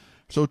people.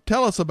 So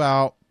tell us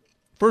about,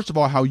 first of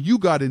all, how you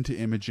got into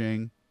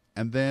imaging,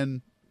 and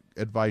then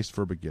advice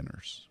for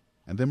beginners.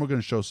 And then we're going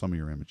to show some of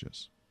your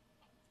images.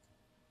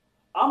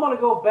 I'm going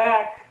to go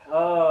back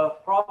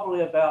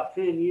probably about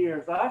 10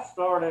 years. I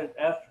started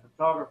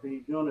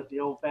astrophotography doing it the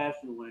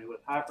old-fashioned way with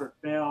hybrid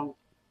film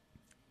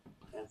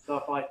and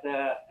stuff like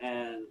that.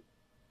 And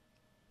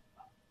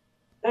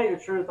to tell you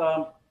the truth,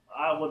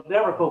 I would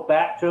never go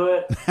back to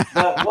it.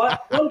 But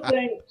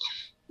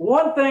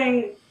one thing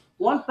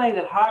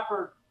that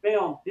hybrid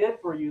film did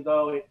for you,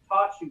 though, it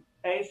taught you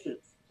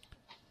patience.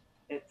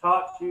 It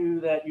taught you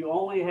that you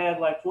only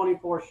had like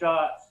 24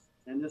 shots,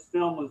 and this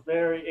film was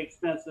very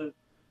expensive,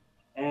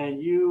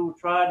 and you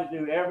tried to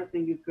do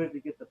everything you could to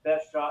get the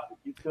best shot that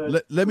you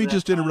could. Let me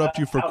just interrupt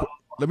you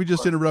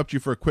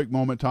for a quick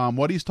moment, Tom.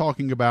 What he's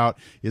talking about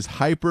is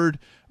hypered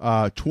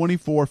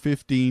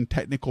 2415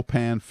 technical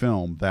pan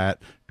film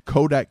that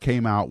Kodak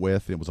came out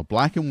with. It was a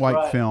black and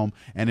white film,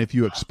 and if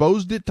you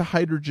exposed it to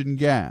hydrogen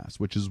gas,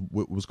 which is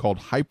what was called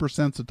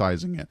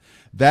hypersensitizing it,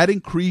 that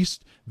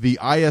increased the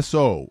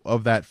ISO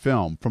of that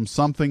film from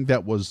something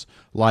that was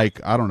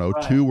like, I don't know,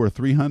 200 or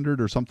 300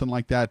 or something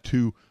like that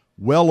to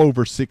well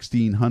over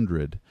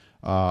 1600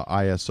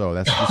 ISO.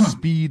 That's the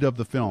speed of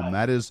the film.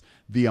 That is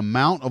the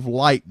amount of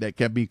light that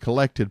can be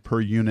collected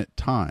per unit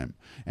time.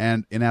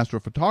 And in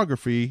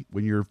astrophotography,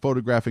 when you're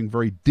photographing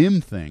very dim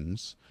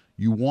things,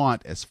 you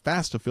want as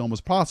fast a film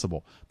as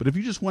possible. But if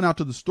you just went out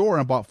to the store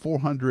and bought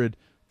 400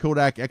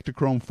 Kodak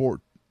Ektachrome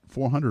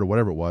 400 or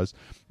whatever it was,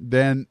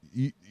 then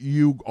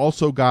you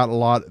also got a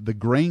lot, the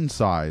grain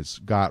size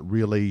got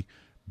really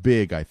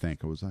big, I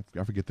think. It was,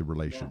 I forget the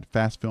relation. Yeah.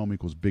 Fast film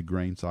equals big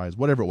grain size,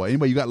 whatever it was.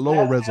 Anyway, you got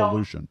lower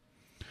resolution.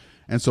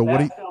 And so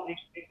what film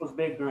equals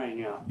big grain,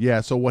 yeah.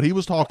 Yeah, so what he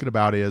was talking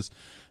about is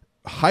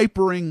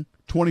hypering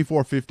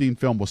 2415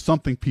 film was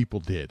something people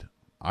did.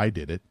 I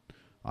did it.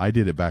 I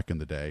did it back in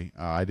the day.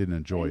 I didn't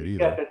enjoy it either. You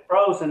kept it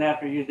frozen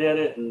after you did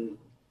it, and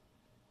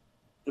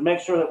to make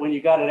sure that when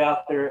you got it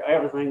out there,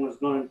 everything was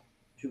going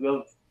to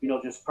go,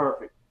 just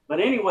perfect.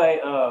 But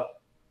anyway,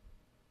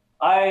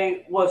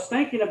 I was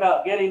thinking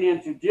about getting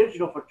into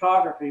digital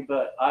photography,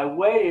 but I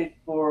waited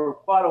for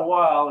quite a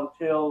while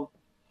until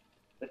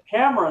the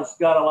cameras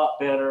got a lot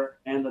better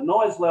and the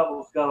noise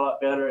levels got a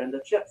lot better and the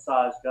chip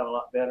size got a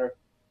lot better.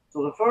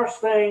 So the first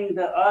thing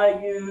that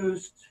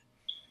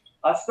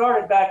I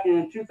started back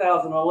in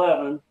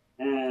 2011,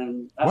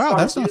 and wow,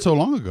 that's not so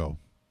long ago.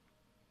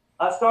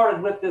 I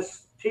started with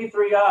this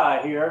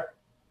T3i here,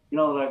 that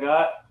I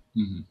got.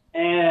 Mm-hmm.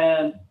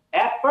 And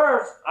at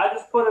first, I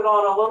just put it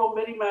on a little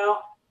mini mount,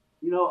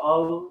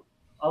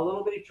 a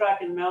little bitty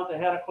tracking mount that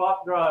had a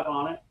clock drive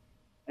on it,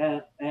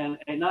 and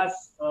a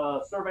nice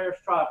surveyor's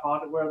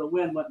tripod where the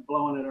wind wasn't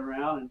blowing it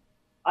around. And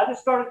I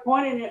just started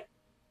pointing it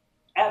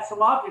at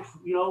some objects,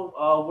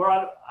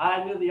 where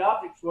I knew the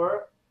objects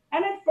were.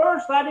 And at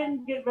first, I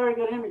didn't get very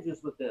good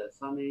images with this.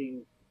 I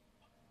mean,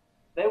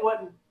 they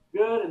wasn't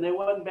good and they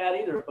wasn't bad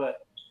either.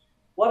 But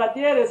what I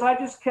did is I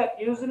just kept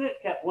using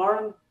it, kept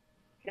learning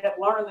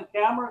the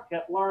camera,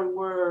 kept learning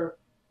where,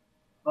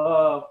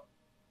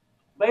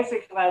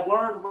 basically I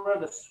learned where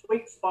the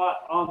sweet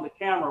spot on the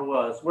camera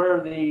was, where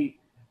the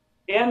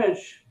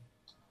image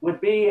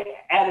would be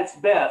at its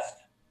best.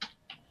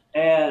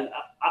 And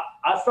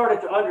I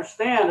started to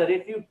understand that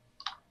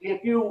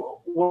if you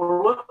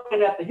were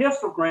looking at the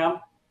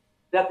histogram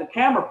that the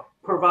camera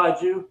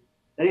provides you,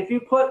 that if you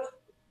put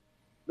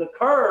the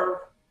curve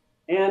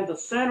in the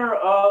center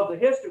of the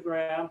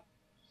histogram,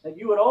 that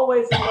you would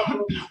always end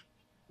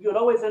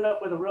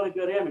up with a really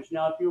good image.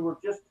 Now, if you were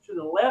just to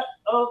the left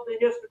of the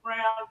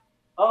histogram,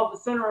 of the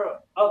center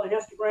of the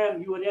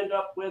histogram, you would end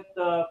up with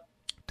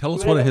tell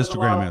us what a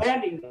histogram is.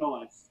 Banding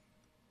noise.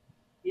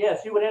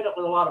 Yes, you would end up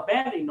with a lot of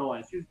banding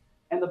noise.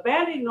 And the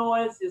banding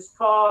noise is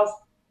caused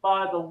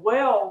by the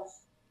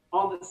wells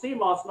on the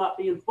CMOS not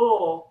being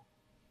full.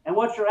 And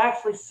what you're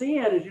actually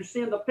seeing is you're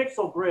seeing the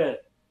pixel grid.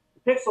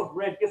 The pixel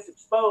grid gets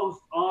exposed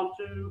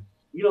onto,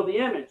 the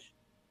image.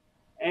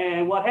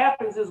 And what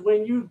happens is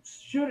when you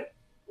shoot it,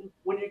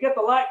 when you get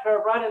the light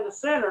curve right in the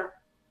center,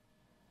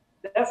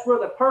 that's where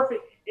the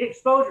perfect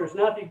exposure is.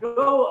 Now, if you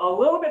go a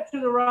little bit to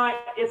the right,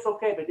 it's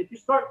okay. But if you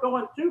start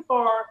going too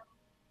far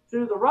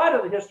to the right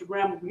of the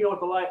histogram, with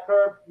the light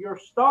curve, your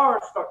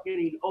stars start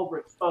getting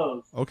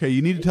overexposed. Okay,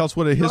 you need to tell us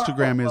what a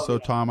histogram is, though,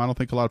 Tom. I don't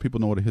think a lot of people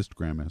know what a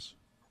histogram is.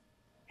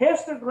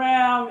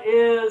 Histogram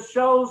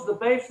shows the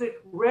basic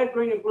red,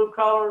 green, and blue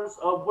colors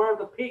of where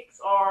the peaks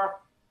are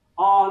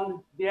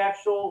on the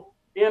actual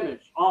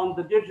image, on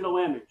the digital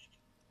image.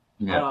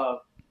 Yeah.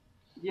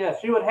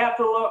 Yes, you would have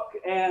to look,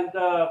 and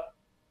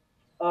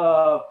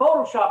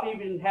Photoshop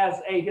even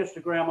has a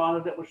histogram on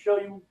it that will show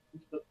you,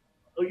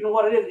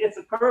 what it is. It's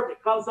a curve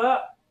that comes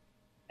up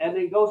and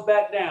then goes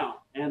back down,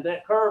 and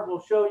that curve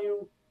will show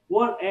you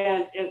one.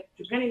 And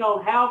depending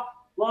on how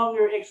long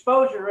your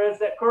exposure is,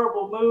 that curve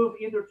will move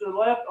either to the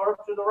left or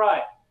to the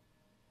right.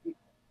 Yep.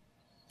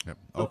 Okay.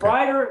 The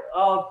brighter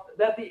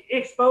that the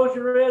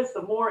exposure is,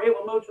 the more it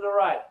will move to the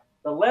right.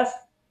 The less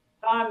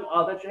time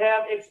that you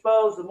have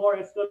exposed, the more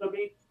it's going to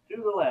be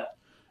to the left.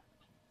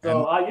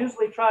 So I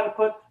usually try to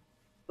put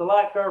the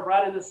light curve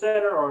right in the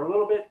center or a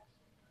little bit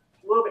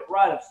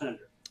right of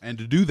center. And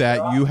to do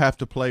that, you have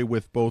to play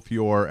with both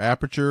your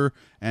aperture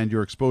and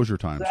your exposure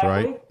times,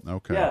 exactly. right?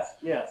 Okay.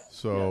 Yes.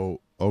 So, yes.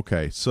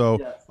 Okay. So,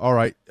 yes. All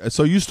right.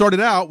 So you started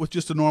out with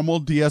just a normal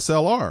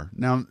DSLR.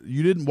 Now,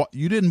 you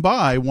didn't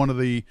buy one of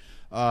the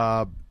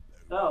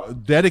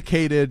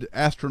dedicated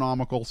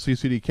astronomical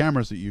CCD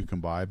cameras that you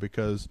can buy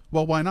because,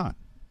 well, why not?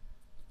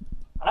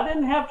 I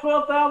didn't have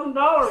 $12,000 to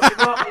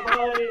go out and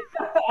buy.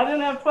 I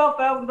didn't have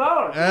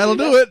 $12,000. That'll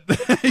do it.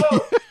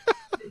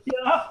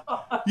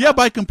 Yeah,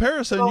 by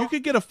comparison, you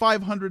could get a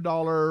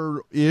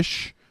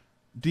 $500-ish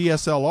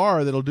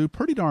DSLR that'll do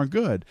pretty darn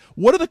good.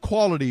 What are the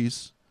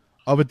qualities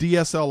of a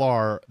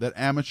DSLR that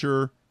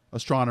amateur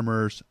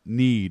astronomers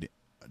need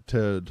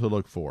to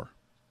look for?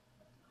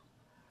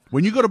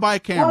 When you go to buy a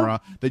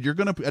camera that you're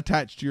going to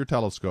attach to your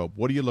telescope,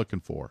 what are you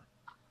looking for?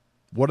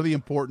 What are the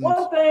important?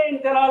 One thing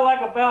that I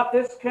like about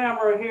this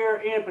camera here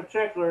in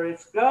particular,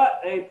 it's got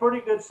a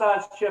pretty good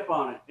sized chip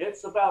on it.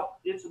 It's about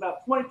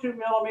 22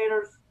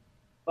 millimeters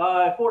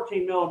by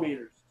 14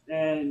 millimeters,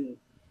 and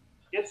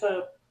it's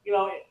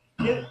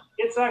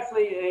it's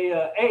actually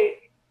a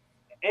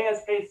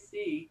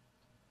ASKC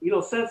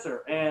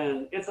sensor,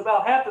 and it's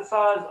about half the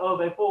size of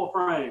a full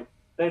frame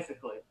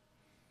basically.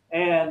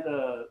 And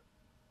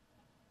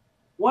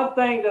one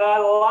thing that I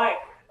like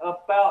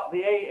about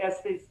the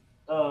ASP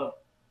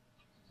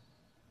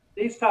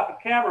these type of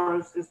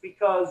cameras is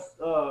because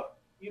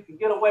you can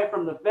get away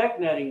from the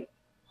vignetting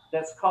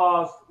that's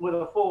caused with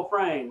a full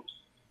frame.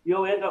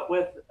 You'll end up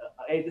with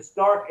this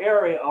dark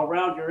area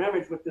around your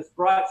image with this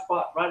bright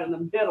spot right in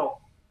the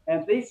middle.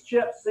 And these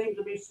chips seem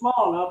to be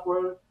small enough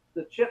where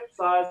the chip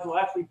size will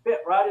actually fit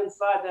right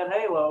inside that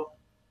halo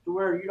to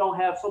where you don't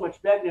have so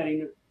much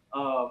vignetting,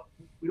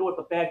 with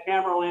a bad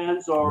camera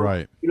lens or,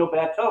 right.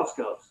 Bad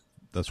telescopes.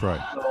 That's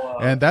right. So,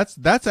 and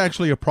that's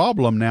actually a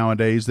problem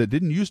nowadays that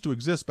didn't used to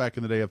exist back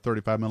in the day of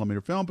 35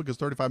 millimeter film, because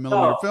 35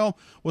 millimeter film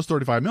was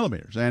 35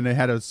 millimeters, and it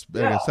had a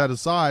set of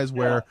size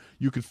where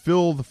you could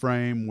fill the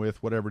frame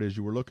with whatever it is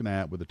you were looking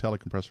at with a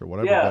telecompressor or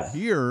whatever. Yes. But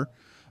here,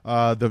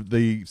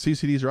 the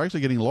CCDs are actually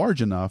getting large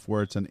enough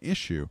where it's an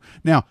issue.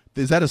 Now,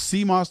 is that a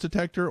CMOS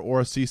detector or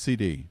a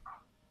CCD?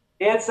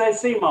 It's a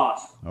CMOS.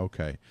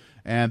 Okay.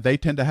 And they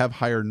tend to have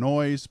higher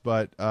noise,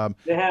 but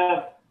they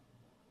have.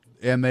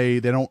 And they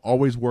don't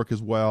always work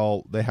as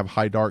well. They have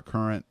high dark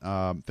current,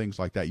 things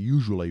like that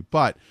usually.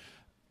 But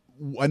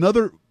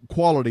another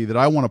quality that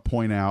I want to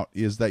point out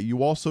is that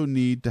you also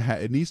need to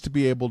have, it needs to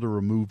be able to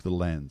remove the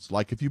lens.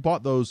 Like if you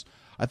bought those,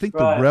 I think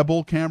the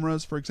Rebel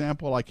cameras, for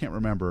example, I can't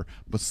remember,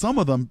 but some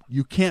of them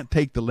you can't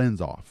take the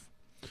lens off.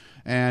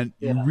 And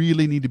you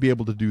really need to be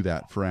able to do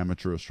that for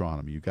amateur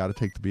astronomy. You got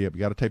to be able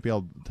to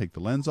take the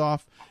lens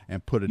off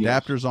and put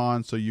adapters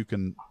on so you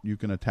can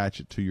attach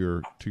it to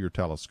your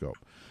telescope.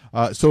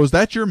 So is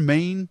that your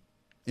main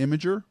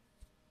imager?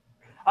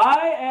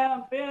 I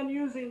have been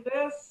using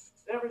this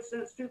ever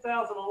since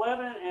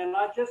 2011, and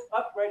I just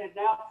upgraded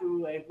now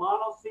to a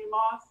mono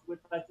CMOS, which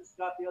I just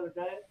got the other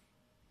day.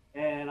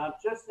 And I'm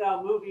just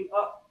now moving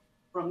up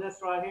from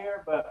this right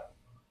here, but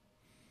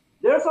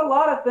there's a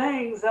lot of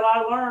things that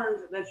I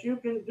learned that you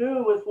can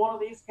do with one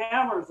of these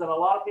cameras that a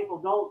lot of people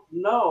don't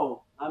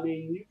know. I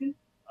mean, you can,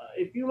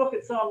 if you look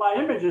at some of my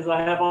images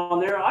I have on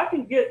there, I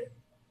can get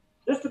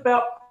just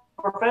about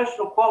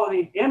professional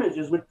quality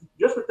images with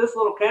this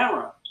little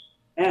camera.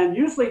 And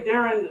usually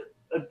during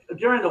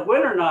the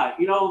winter night,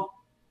 you know,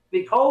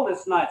 the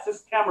coldest nights,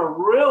 this camera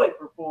really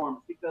performs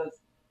because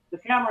the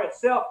camera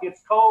itself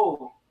gets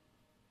cold,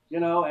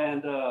 you know,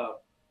 and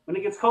when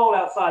it gets cold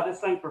outside, this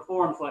thing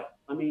performs like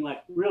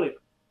really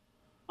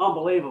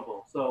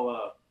unbelievable.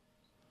 So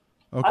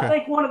I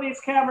think one of these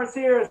cameras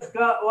here has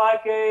got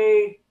like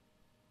a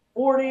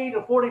 40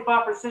 to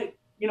 45%,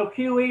 you know,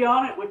 QE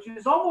on it, which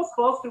is almost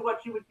close to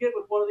what you would get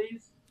with one of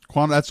these.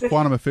 That's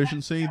quantum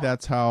efficiency.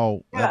 That's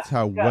how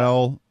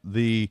well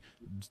the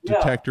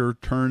detector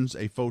turns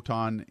a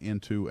photon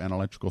into an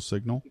electrical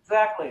signal.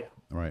 Exactly.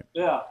 Right.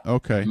 Yeah.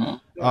 Okay.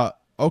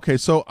 Okay.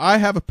 So I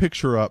have a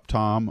picture up,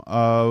 Tom,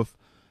 of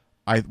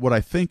what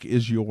I think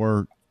is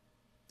your.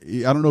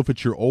 I don't know if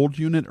it's your old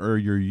unit or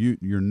your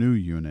new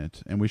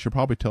unit, and we should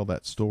probably tell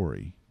that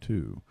story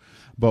too.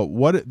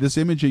 But this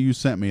image that you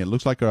sent me, it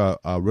looks like a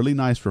really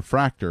nice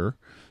refractor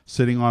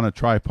sitting on a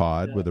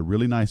tripod with a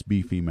really nice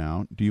beefy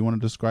mount. Do you want to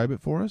describe it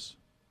for us?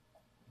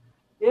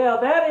 Yeah,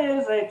 that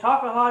is a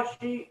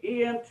Takahashi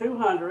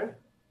EM200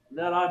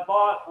 that I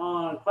bought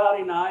on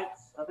cloudy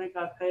nights. I think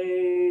I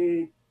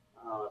paid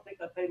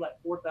like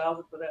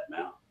 $4,000 for that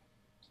mount.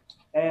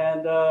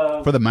 And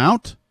for the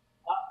mount?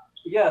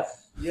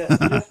 Yes,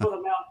 just for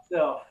the mount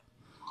itself.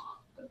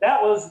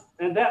 That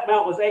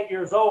mount was 8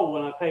 years old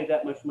when I paid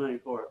that much money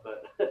for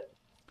it.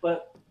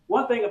 But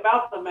one thing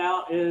about the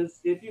mount is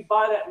if you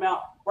buy that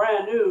mount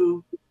brand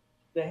new,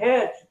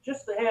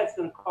 just the head's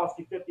going to cost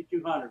you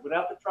 $5,200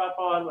 without the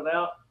tripod,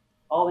 without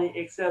all the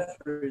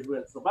accessories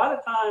with it. So by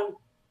the time,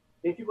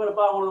 if you're going to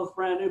buy one of those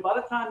brand new, by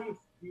the time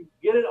you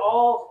get it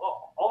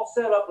all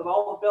set up with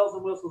all the bells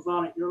and whistles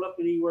on it, you're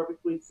looking anywhere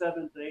between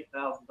 $7,000 to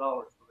 $8,000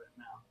 for that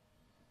mount.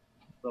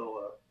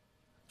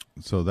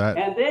 So that.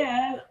 And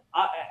then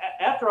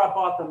after I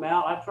bought the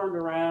mount, I turned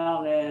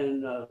around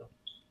and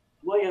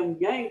William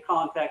Yang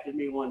contacted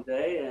me one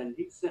day, and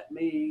he sent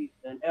me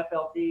an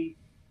FLT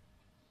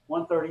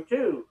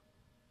 132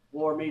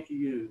 for me to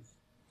use,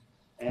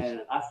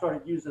 and I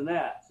started using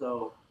that.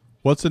 So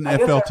what's an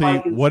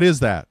FLT? What is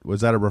that?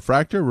 Was that a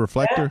refractor,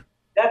 reflector?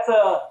 That's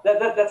a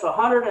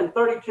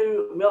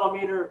 132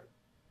 millimeter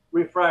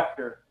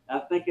refractor. I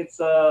think it's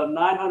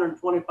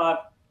 925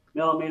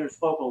 millimeters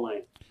focal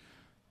length.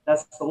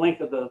 That's the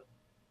length of the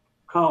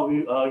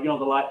cone,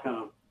 the light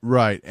cone.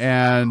 Right.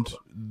 And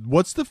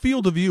what's the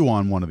field of view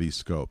on one of these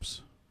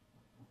scopes?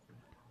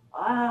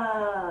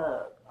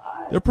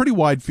 They're pretty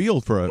wide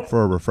field for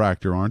a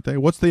refractor, aren't they?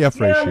 What's the F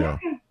ratio?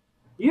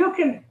 You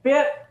can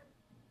fit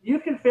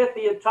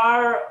the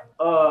entire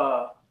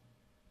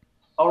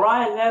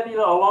Orion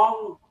Nebula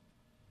along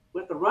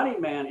with the Running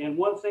Man in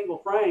one single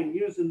frame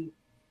using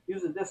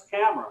this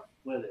camera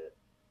with it.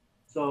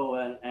 So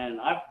and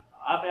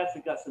I've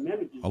actually got some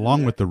images.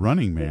 Along with the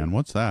Running Man,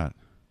 what's that?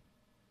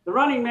 The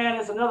Running Man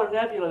is another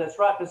nebula that's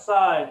right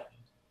beside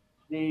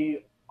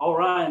the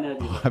Orion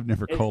Nebula. Oh, I've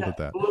never called it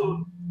that.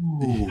 Blue.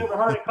 You've never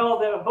heard it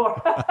called that before?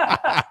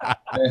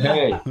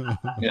 Hey,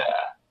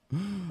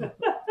 yeah.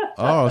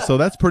 Oh, so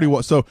that's pretty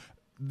well. So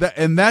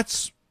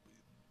this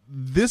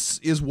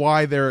is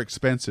why they're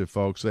expensive,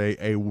 folks.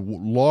 A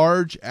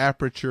large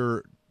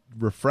aperture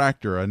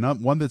refractor,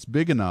 one that's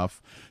big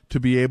enough to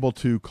be able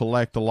to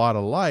collect a lot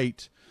of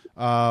light,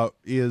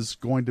 is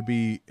going to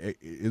be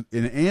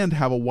and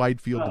have a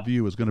wide field of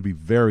view is going to be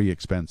very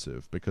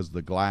expensive because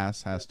the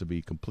glass has to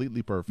be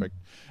completely perfect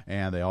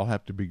and they all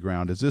have to be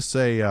ground. Is this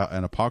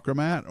an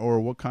apochromat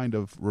or what kind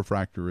of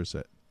refractor is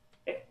it?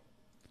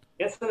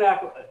 It's a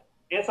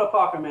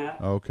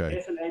apochromat. Okay.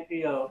 It's an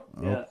APO.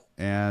 Yes.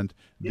 And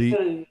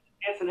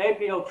it's an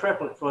APO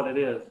triplet. Is what it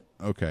is.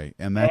 Okay.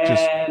 And then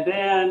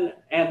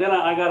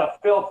I got a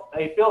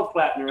field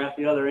flattener at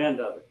the other end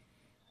of it.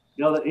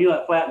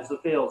 That flattens the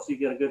field, so you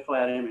get a good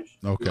flat image.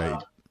 Okay.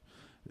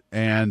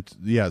 And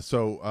yeah,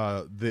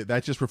 so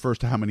that just refers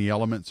to how many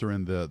elements are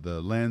in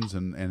the lens,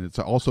 and it's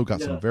also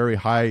got some very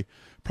high,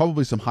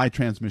 probably some high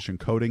transmission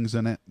coatings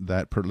in it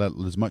that let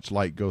as much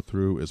light go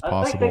through as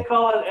possible. I think they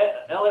call it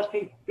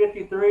LFP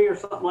 53 or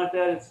something like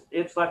that.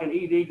 It's like an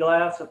ED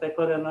glass that they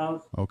put in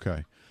those.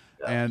 Okay.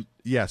 And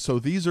yeah, so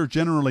these are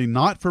generally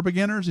not for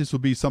beginners. This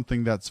would be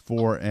something that's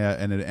for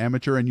an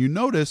amateur. And you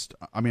noticed,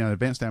 an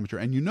advanced amateur,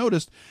 and you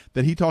noticed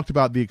that he talked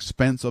about the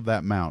expense of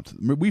that mount.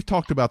 We've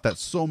talked about that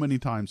so many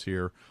times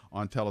here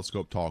on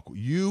Telescope Talk.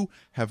 You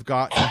have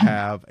got to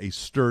have a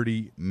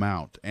sturdy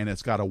mount, and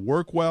it's got to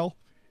work well.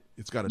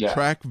 It's got to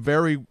track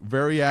very,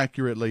 very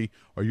accurately,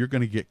 or you're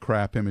going to get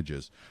crap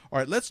images. All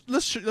right, let's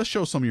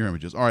show some of your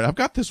images. All right, I've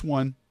got this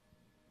one.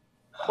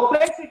 Well,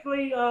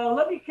 basically,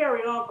 let me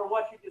carry on from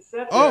what you just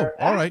said Oh,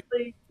 there. all right.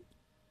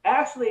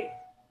 Actually,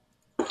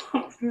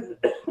 excuse me,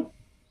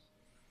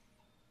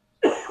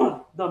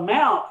 the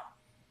mount,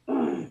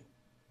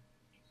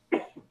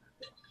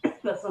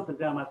 that's something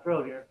down my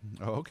throat here.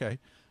 Oh, okay.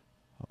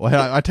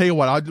 Well, I tell you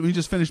what,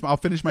 I'll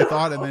finish my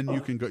thought, and then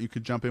you can go. You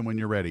can jump in when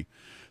you're ready.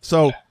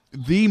 So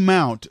the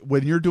mount,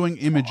 when you're doing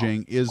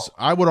imaging, is,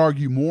 I would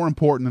argue, more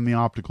important than the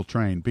optical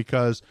train,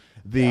 because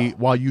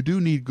while you do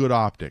need good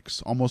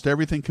optics, almost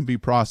everything can be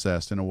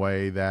processed in a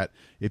way that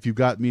if you've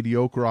got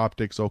mediocre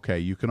optics, okay,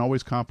 you can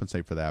always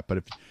compensate for that. But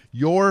if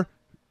your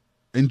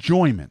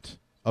enjoyment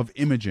of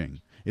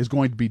imaging is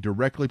going to be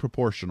directly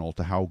proportional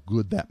to how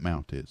good that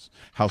mount is,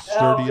 how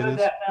sturdy it is.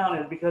 That mount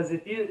is, because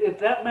if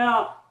that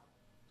mount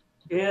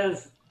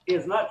is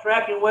not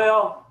tracking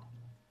well,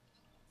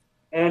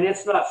 and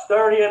it's not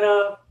sturdy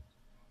enough,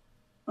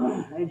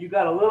 and you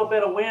got a little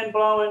bit of wind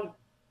blowing,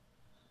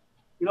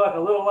 like a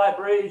little light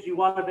breeze, you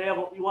want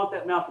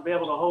that mount to be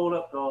able to hold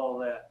up to all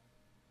of that,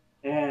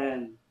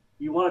 and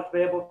you want it to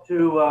be able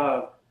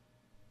to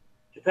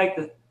take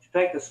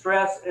the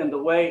stress and the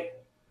weight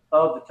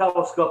of the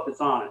telescope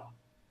that's on it,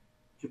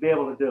 to be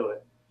able to do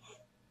it.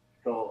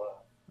 So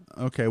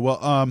okay, well,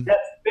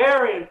 that's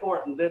very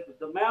important. That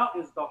the mount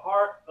is the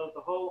heart of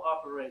the whole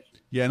operation.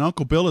 Yeah, and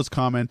Uncle Bill is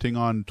commenting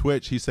on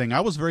Twitch. He's saying,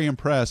 I was very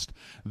impressed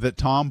that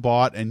Tom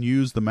bought and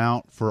used the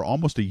mount for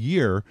almost a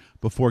year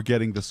before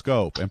getting the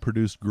scope and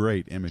produced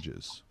great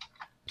images.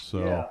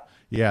 So,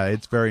 yeah,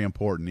 it's very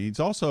important. He's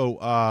also,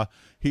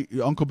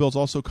 Uncle Bill's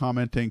also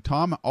commenting,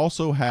 Tom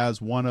also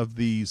has one of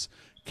these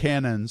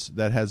Canons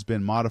that has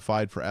been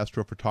modified for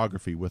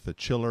astrophotography with a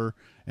chiller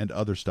and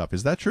other stuff.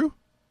 Is that true?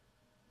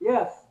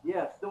 Yes.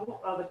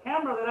 The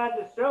camera that I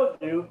just showed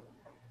you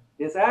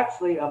is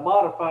actually a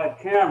modified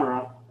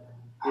camera,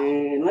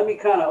 and let me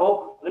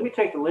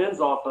take the lens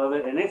off of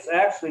it, and it's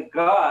actually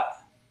got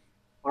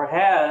or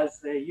has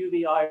a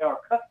UV IR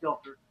cut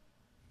filter.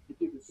 If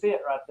you can see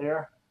it right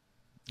there.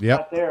 Yep.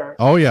 Right there.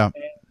 Oh yeah.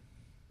 And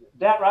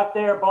that right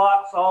there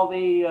blocks all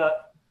the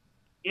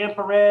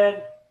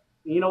infrared,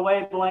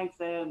 wavelengths,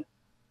 and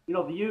the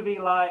UV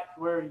light,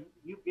 where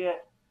you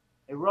get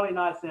a really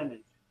nice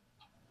image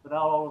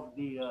without all of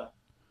the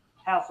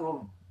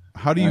hassle.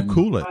 How do you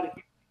cool it?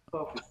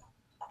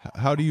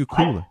 How do you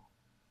cool it?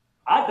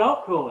 I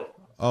don't cool it.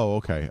 Oh,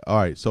 okay. All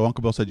right. So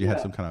Uncle Bill said you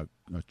had some kind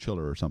of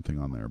chiller or something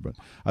on there, but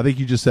I think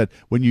you just said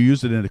when you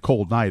use it in a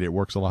cold night, it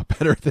works a lot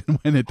better than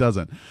when it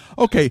doesn't.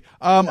 Okay.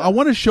 I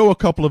want to show a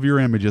couple of your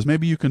images.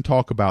 Maybe you can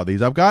talk about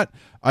these. It was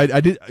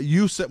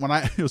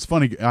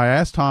funny. I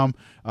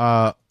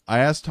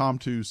asked Tom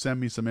to send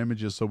me some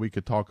images so we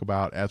could talk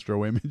about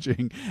astro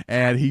imaging,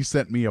 and he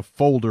sent me a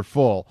folder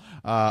full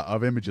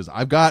of images.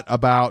 I've got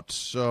about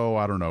 8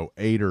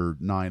 or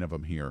 9 of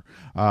them here.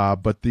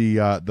 But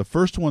the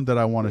first one that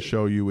I want to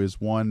show you is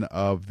one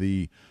of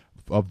the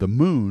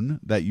moon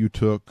that you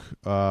took.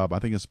 I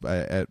think it's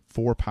at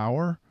 4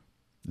 power.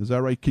 Is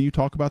that right? Can you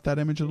talk about that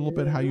image a little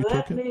bit, how you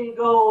took it? Let me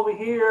go over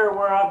here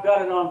where I've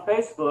got it on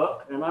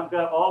Facebook, and I've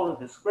got all the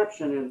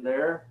description in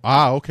there.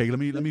 Okay. Let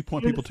me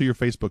point people to your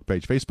Facebook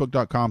page,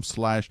 facebook.com/.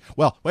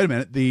 Well, wait a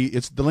minute. The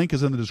link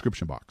is in the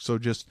description box, so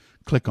just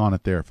click on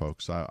it there,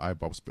 folks. I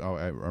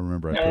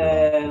remember.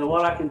 And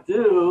what I can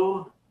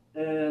do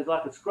is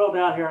I can scroll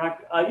down here, and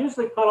I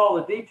usually put all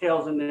the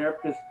details in there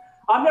because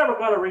I'm never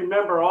going to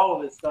remember all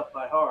of this stuff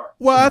by heart.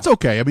 Well, that's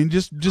okay. I mean,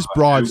 just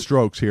broad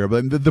strokes here.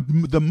 But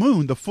the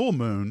moon, the full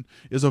moon,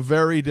 is a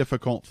very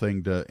difficult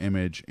thing to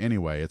image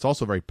anyway. It's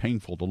also very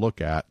painful to look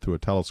at through a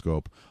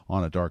telescope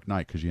on a dark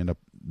night because you end up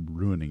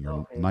ruining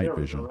your night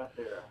vision. Right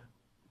there.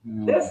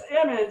 This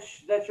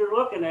image that you're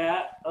looking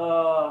at,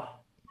 let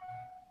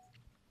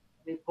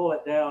me pull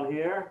it down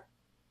here.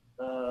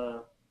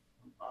 I'm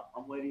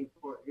waiting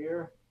for it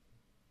here.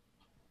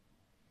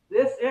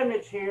 This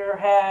image here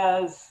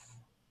has...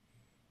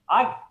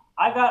 I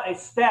got a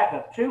stack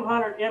of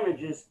 200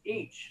 images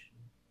each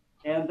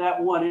in that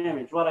one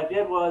image. What I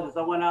did was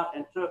I went out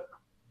and took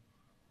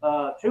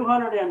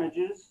 200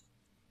 images,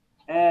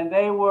 and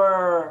they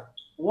were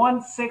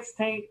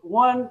 1/16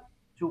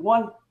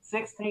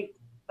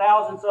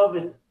 thousandths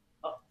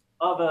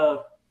of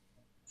a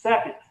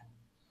second.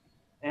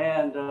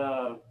 And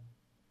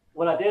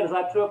what I did is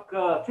I took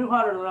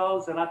 200 of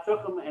those, and I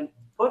took them and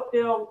put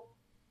them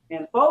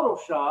in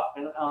Photoshop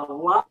and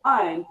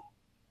aligned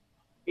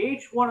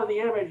each one of the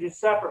images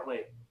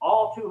separately,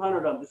 all 200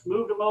 of them. Just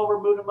moved them over,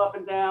 moved them up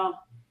and down.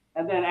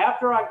 And then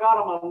after I got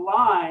them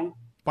aligned.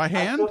 By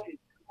hand?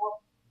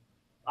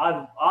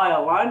 I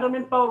aligned them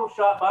in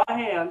Photoshop by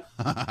hand,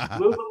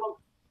 moved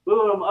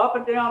them up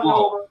and down and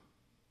over.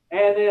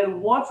 And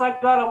then once I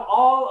got them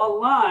all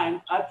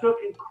aligned, I took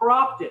and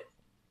cropped it.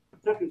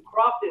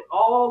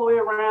 All the way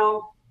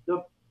around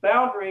the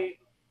boundary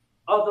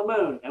of the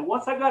moon. And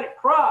once I got it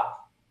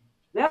cropped,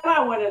 then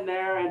I went in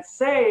there and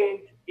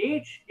saved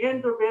each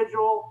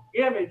individual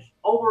image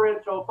over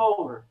into a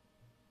folder.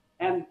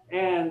 And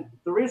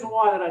the reason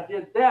why that I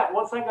did that,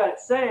 once I got it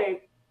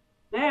saved,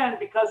 then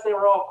because they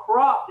were all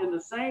cropped in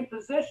the same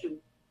position,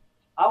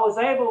 I was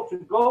able to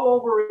go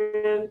over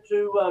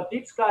into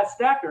Deep Sky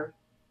Stacker,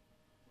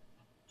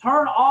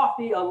 turn off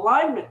the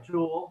alignment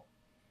tool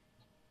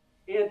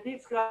in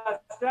Deep Sky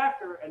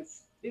Stacker, and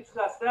Deep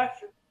Sky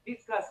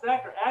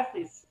Stacker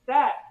actually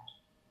stacked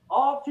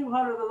all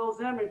 200 of those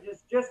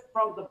images just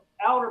from the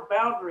outer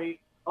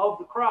boundary of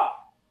the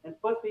crop and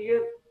put the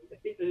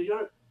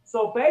unit.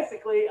 So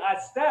basically, I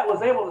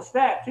was able to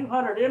stack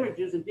 200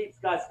 images in Deep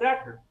Sky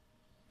Stacker.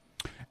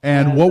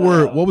 And what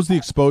was the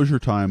exposure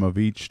time of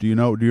each? Do you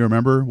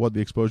remember what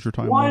the exposure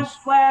time was?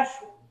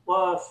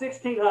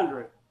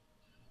 1/1600.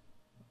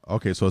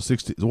 Okay, so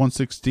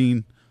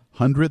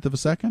 1/1600th of a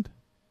second?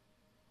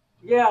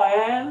 Yeah,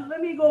 and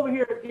let me go over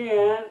here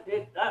again.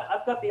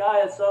 I've got the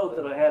ISO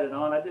that I had it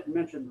on. I didn't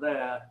mention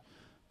that.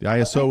 The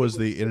ISO is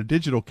in a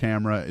digital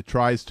camera, it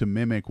tries to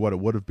mimic what it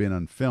would have been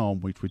on film,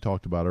 which we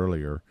talked about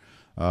earlier,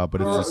 but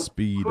it's the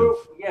speed of...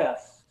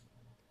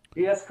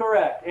 Yes,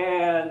 correct.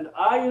 And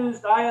I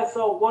used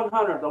ISO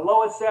 100, the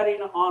lowest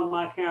setting on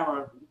my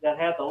camera that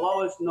had the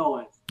lowest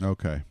noise.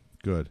 Okay,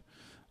 good.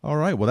 All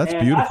right, well, that's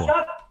beautiful.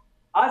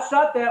 I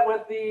shot that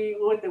with the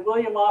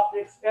William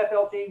Optics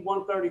FLT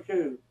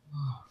 132.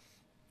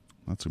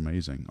 That's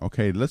amazing.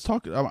 Okay, let's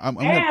talk.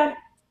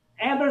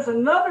 And there's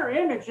another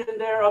image in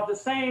there of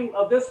this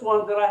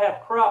one that I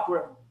have cropped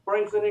where it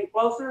brings it in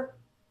closer.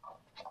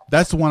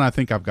 That's the one I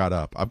think I've got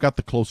up. I've got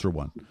the closer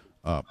one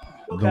up.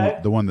 Okay.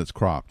 The one that's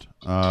cropped.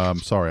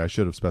 Sorry, I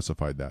should have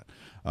specified that.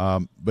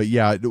 But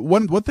yeah,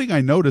 one thing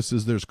I notice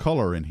is there's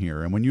color in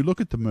here, and when you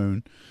look at the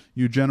moon,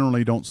 you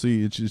generally don't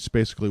see it's just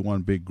basically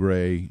one big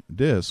gray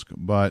disc.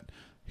 But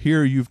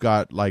here you've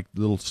got like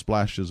little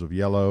splashes of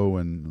yellow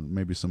and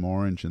maybe some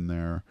orange in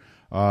there.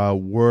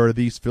 Were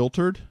these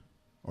filtered,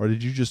 or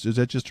is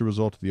that just a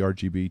result of the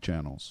RGB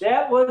channels?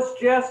 That was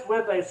just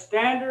with a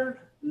standard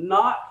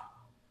T3i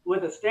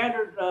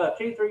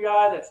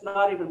that's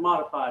not even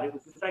modified. It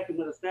was just taken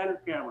with a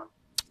standard camera.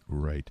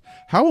 Great.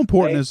 How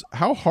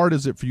hard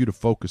is it for you to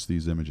focus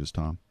these images,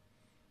 Tom?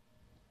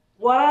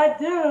 What I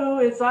do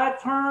is I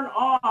turn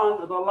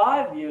on the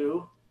live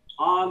view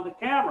on the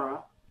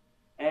camera,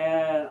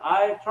 and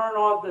I turn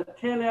on the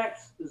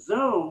 10x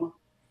zoom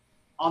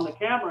on the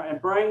camera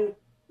and bring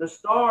the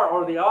star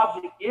or the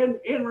object in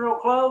real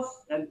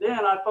close, and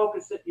then I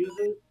focus it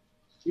using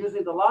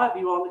the live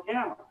view on the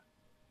camera.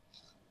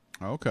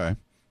 Okay.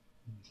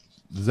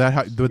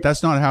 But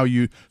that's not how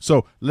you.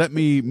 So let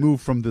me move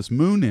from this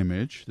moon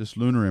image, this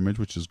lunar image,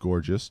 which is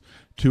gorgeous,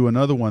 to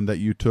another one that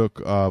you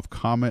took of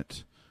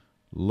Comet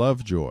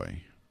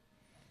Lovejoy.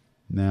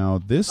 Now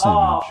this image.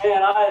 Oh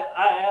man,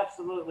 I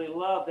absolutely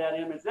love that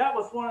image. That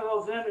was one of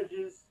those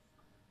images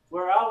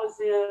where I was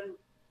in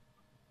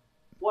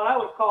what I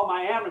would call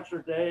my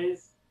amateur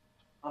days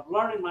of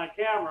learning my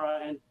camera,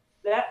 and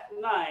that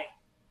night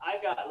I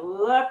got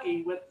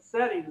lucky with the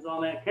settings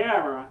on that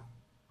camera.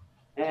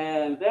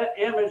 And that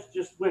image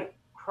just went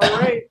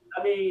crazy.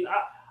 I mean,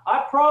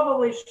 I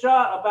probably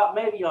shot about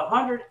maybe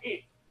 100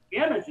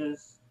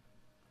 images,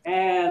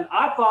 and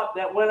I thought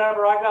that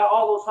whenever I got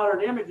all those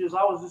 100 images,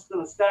 I was just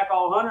going to stack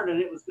all 100,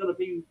 and it was going to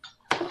be.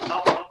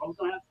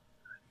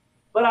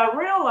 But I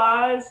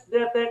realized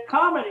that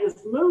comet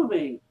is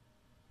moving.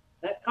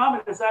 That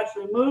comet is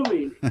actually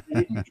moving, and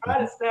if you try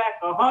to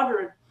stack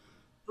 100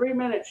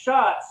 3-minute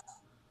shots,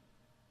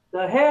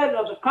 the head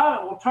of the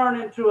comet will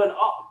turn into an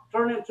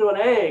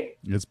egg.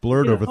 It's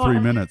blurred over 3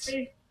 minutes.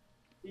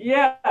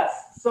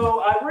 Yes.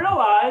 So I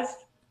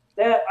realized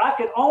that I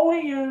could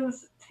only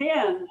use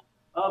 10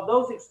 of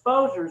those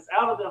exposures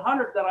out of the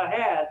 100 that I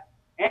had,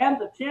 and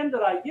the 10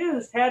 that I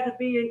used had to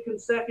be in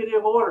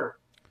consecutive order.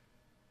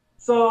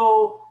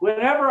 So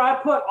whenever I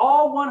put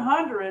all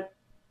 100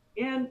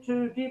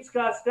 into Deep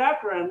Sky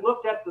Stacker and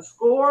looked at the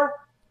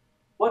score,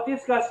 what Deep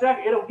Sky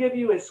Stacker, it'll give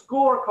you a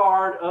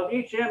scorecard of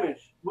each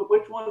image,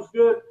 which one's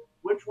good,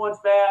 which one's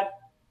bad.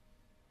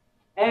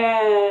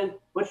 And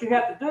what you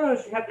have to do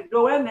is you have to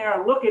go in there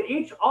and look at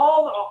each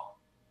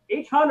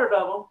 100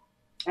 of them,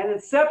 and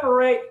then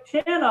separate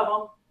 10 of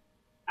them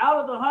out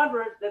of the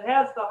 100 that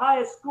has the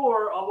highest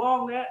score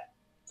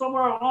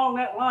somewhere along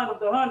that line of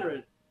the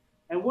 100.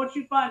 And once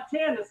you find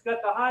 10 that's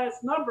got the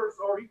highest numbers,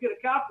 or you get a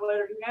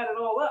calculator, you can add it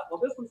all up. Well,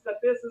 this one's got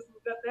this one's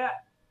got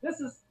that. This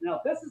is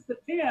the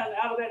 10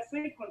 out of that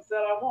sequence that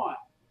I want,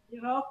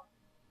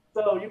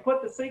 So you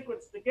put the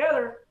sequence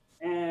together,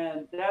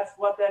 and that's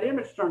what that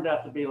image turned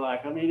out to be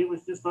like. I mean, it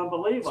was just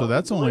unbelievable. So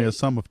that's only a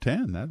sum of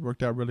 10. That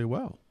worked out really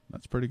well.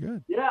 That's pretty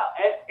good. Yeah,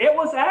 it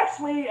was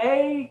actually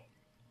a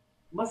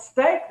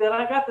mistake that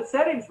I got the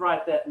settings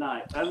right that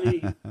night. I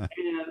mean,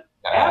 and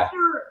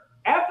after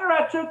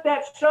I took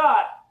that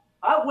shot,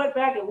 I went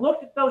back and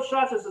looked at those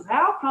shots and says,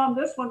 how come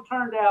this one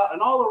turned out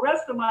and all the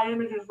rest of my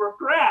images were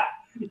crap?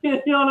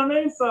 You know what I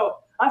mean? So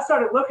I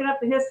started looking at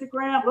the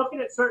histogram, looking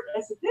at certain,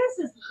 I said, this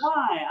is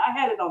why. I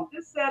had it on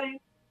this setting,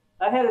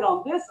 I had it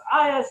on this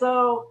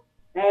ISO,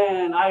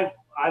 and I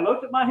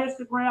looked at my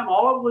histogram,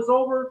 all of it was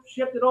over,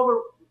 shifted over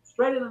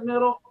straight in the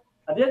middle.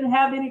 I didn't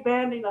have any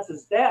banding. I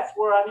says, that's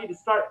where I need to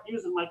start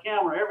using my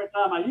camera every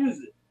time I use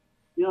it.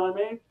 You know what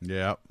I mean?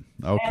 Yeah.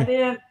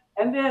 Okay.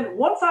 And then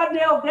once I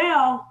nailed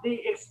down the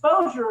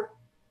exposure,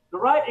 the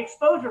right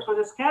exposure for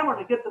this camera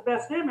to get the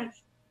best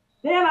image,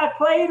 then I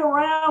played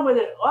around with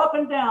it up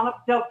and down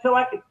up till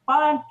I could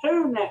fine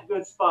tune that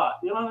good spot.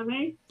 You know what I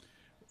mean?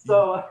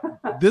 So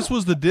this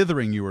was the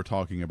dithering you were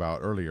talking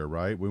about earlier,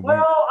 right?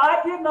 Well,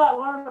 I did not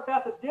learn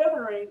about the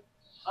dithering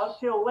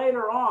until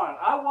later on.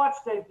 I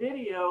watched a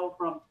video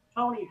from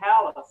Tony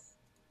Hallis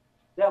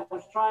that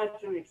was trying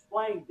to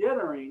explain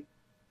dithering,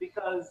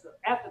 because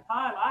at the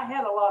time I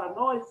had a lot of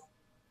noise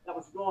that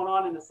was going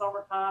on in the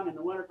summertime, in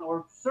the winter,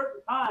 or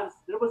certain times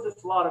there was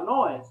just a lot of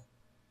noise.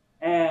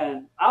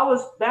 And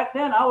back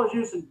then I was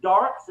using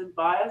darks and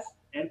bias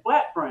and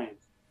flat frames.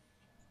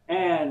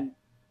 And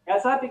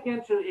as I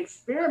began to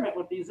experiment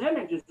with these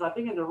images, I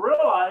began to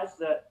realize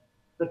that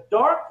the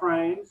dark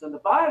frames and the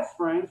bias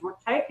frames were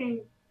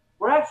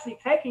actually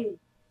taking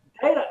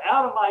data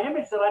out of my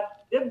image that I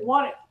didn't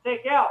want it to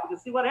take out.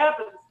 Because see what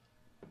happens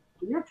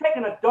when you're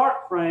taking a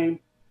dark frame,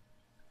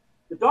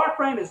 the dark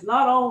frame is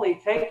not only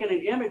taking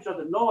an image of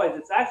the noise,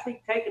 it's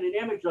actually taking an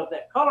image of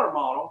that color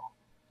model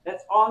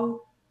that's on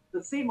the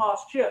CMOS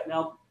chip.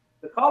 Now,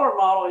 the color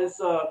model is,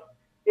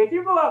 if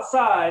you go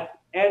outside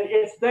and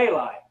it's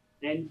daylight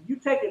and you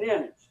take an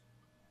image,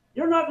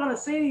 you're not going to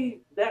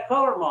see that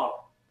color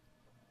model.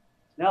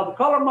 Now, the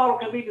color model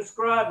can be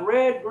described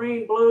red,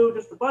 green, blue,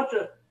 just a bunch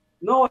of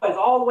noise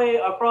all the way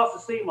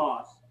across the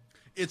CMOS.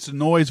 It's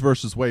noise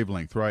versus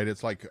wavelength, right?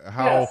 It's like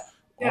how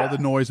all the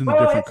noise in the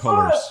Well, different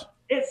colors.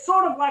 It's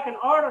sort of like an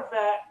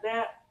artifact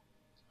that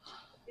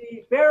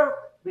the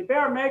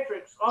bare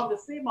matrix on the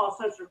CMOS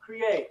sensor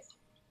creates.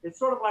 It's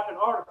sort of like an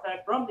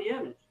artifact from the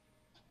image.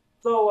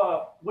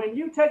 So when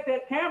you take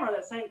that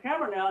same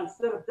camera now,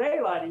 instead of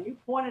daylight, and you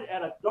point it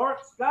at a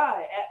dark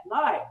sky at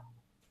night,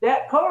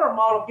 that color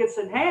model gets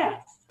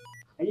enhanced,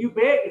 and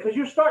because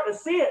you're starting to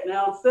see it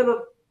now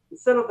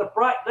instead of the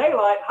bright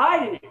daylight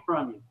hiding it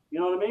from you. You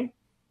know what I mean?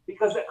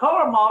 Because that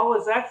color model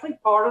is actually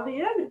part of the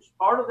image,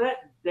 part of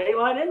that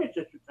daylight image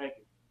that you're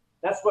taking.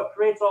 That's what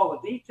creates all the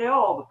detail,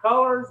 all the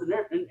colors, and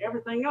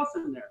everything else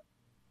in there.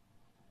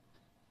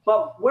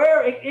 But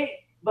where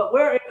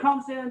it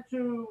comes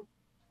into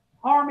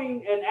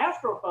harming an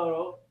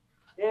astrophoto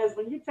is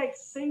when you take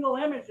single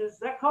images,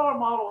 that color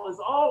model is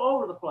all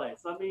over the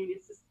place. I mean,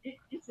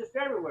 it's just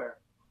everywhere.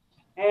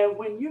 And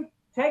when you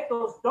take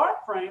those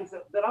dark frames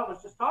that I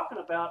was just talking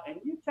about,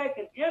 and you take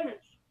an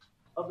image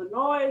of the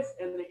noise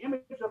and the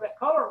image of that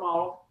color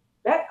model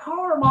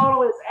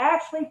is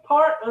actually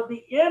part of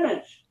the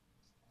image.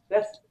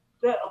 That's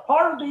a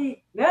part of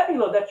the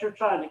nebula that you're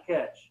trying to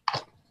catch.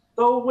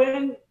 So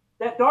when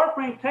that dark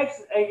frame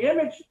takes an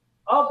image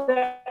of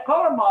that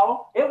color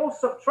model, it will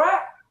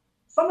subtract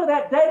some of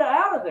that data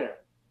out of there.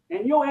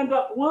 And you'll end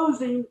up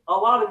losing a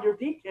lot of your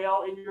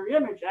detail in your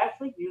image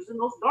actually using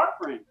those dark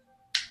frames.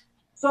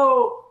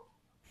 So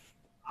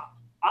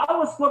I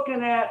was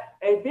looking at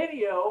a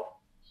video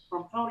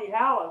from Tony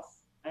Hallis,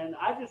 and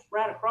I just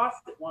ran across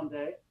it one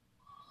day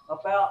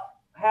about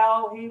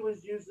how he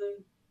was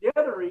using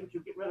dithering to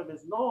get rid of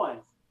his noise.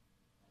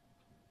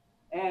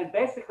 And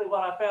basically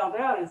what I found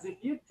out is if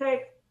you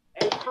take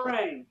a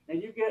frame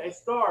and you get a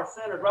star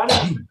centered right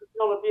in the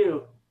field of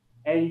view,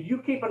 and you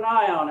keep an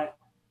eye on it,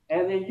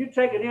 and then you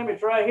take an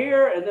image right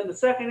here, and then the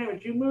second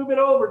image, you move it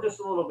over just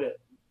a little bit.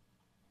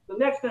 The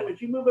next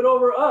image, you move it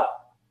over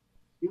up.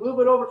 You move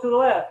it over to the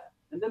left.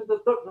 And then the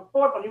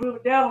fourth one, you move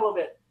it down a little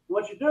bit. And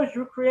what you do is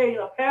you're creating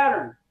a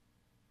pattern,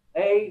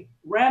 a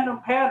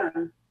random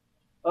pattern,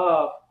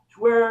 to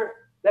where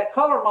that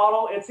color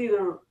model, it's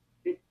either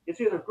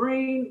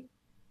green,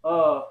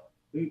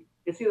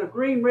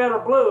 red, or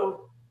blue.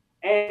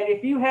 And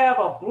if you have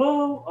a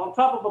blue on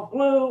top of a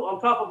blue on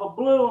top of a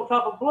blue on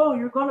top of blue,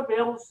 you're going to be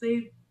able to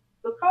see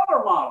the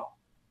color model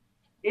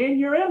in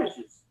your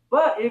images.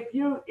 But if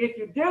you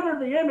dither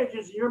the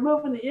images, you're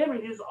moving the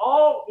images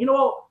all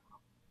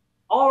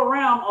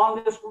around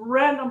on this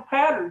random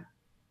pattern,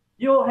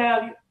 you'll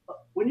have,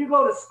 when you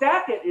go to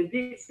stack it in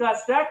Deep Sky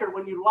Stacker,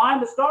 when you line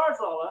the stars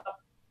all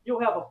up, you'll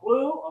have a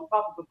blue on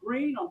top of a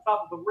green on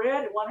top of a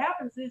red. And what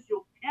happens is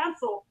you'll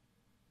cancel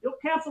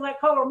that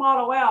color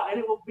model out, and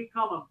it will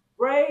become a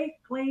gray,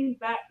 clean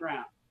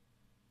background.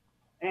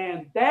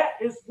 And that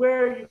is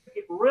where you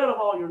get rid of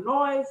all your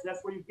noise. That's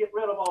where you get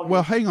rid of all your...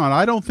 Well, hang on.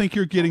 I don't think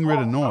you're getting rid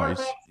of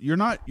noise. You're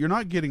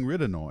not getting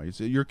rid of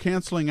noise. You're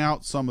canceling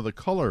out some of the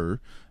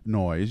color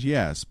noise,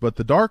 yes, but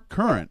the dark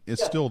current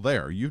is still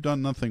there. You've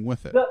done nothing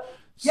with it.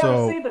 See,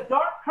 the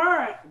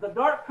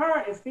dark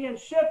current is being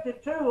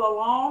shifted too,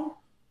 along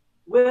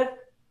with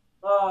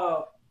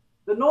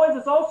the noise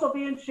is also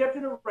being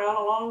shifted around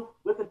along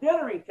with the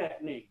dithering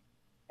technique.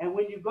 And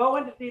when you go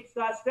into Deep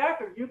Sky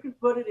Stacker, you can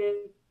put it in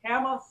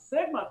Gamma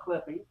Sigma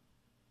clipping.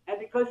 And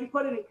because you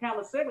put it in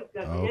Gamma Sigma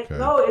clipping,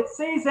 it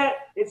sees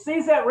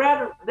that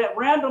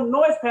random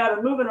noise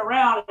pattern moving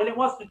around, and it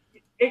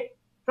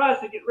tries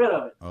to get rid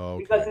of it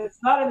because it's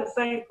not in the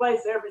same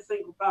place every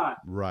single time.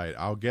 Right.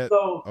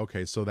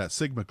 So that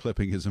sigma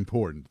clipping is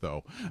important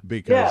though,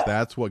 because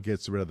that's what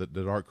gets rid of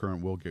the dark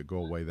current will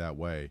go away that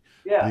way.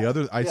 Yeah. The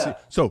other see.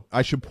 So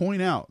I should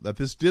point out that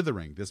this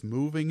dithering, this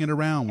moving it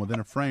around within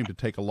a frame to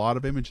take a lot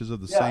of images of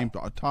the same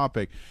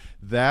topic,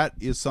 that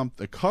is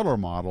the color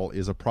model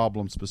is a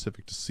problem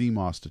specific to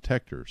CMOS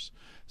detectors.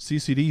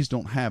 CCDs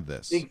don't have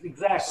this.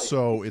 Exactly.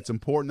 So it's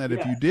important that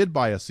if you did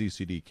buy a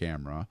CCD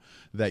camera,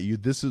 that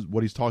this is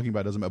what he's talking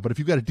about doesn't matter. But if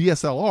you've got a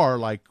DSLR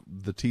like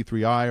the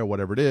T3i or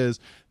whatever it is,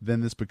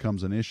 then this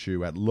becomes an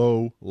issue at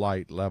low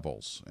light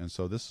levels. And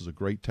so this is a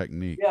great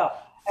technique. Yeah.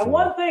 And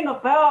one thing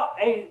about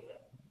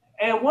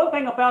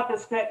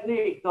this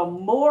technique, the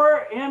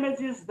more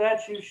images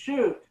that you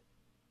shoot,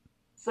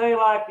 say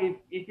like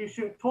if you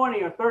shoot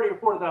 20 or 30 or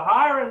 40, the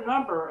higher in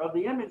number of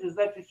the images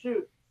that you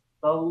shoot,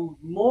 the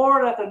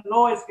more that the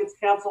noise gets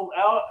canceled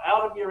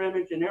out of your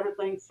image and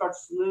everything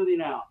starts smoothing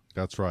out.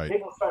 That's right.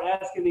 People start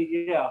asking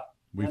me,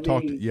 we've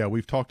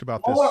talked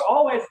about this.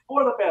 Always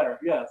more the better.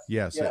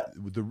 Yes.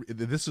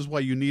 This is why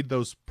you need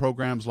those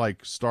programs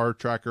like Star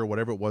Tracker,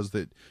 whatever it was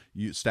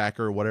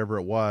Stacker, whatever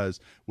it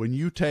was. When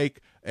you take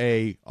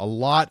a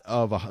lot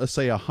of let's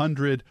say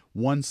 100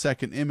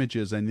 1-second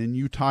images, and then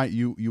you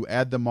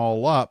add them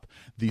all up,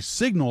 the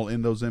signal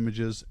in those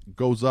images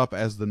goes up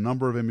as the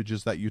number of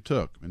images that you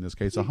took. In this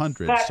case,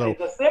 100. Exactly.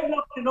 So the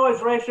signal to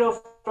noise ratio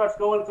starts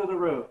going through the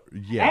roof.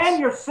 Yes. And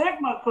your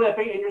sigma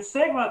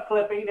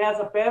clipping has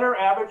a better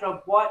average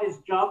of what is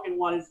junk and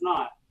what is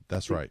not.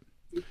 That's right.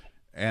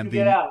 And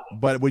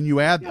but when you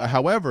add,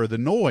 however, the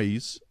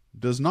noise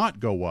does not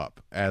go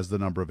up as the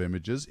number of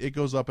images. It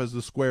goes up as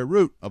the square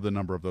root of the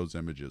number of those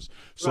images.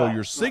 So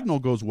your signal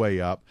goes way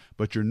up,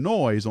 but your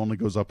noise only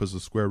goes up as the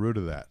square root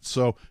of that.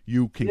 So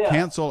you can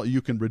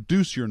you can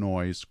reduce your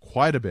noise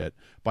quite a bit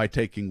by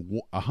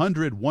taking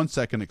 100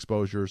 1-second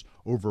exposures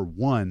over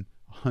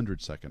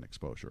 100-second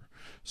exposure.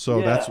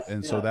 So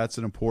that's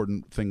an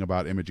important thing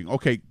about imaging.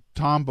 Okay,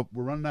 Tom, but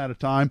we're running out of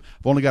time.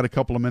 I've only got a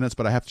couple of minutes,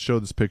 but I have to show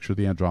this picture of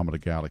the Andromeda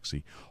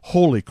Galaxy.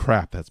 Holy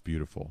crap, that's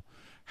beautiful.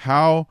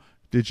 How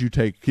did you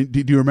take?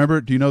 Do you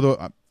remember? Do you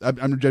know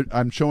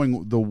I'm showing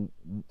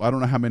I don't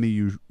know how many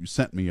you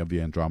sent me of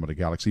the Andromeda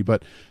Galaxy,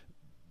 but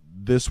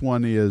this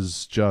one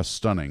is just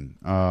stunning.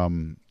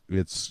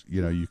 It's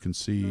you can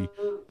see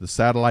the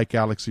satellite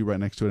galaxy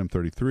right next to it,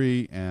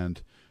 M33,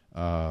 and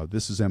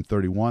this is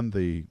M31,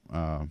 the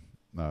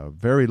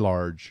very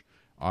large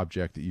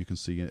object that you can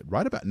see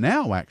right about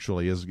now.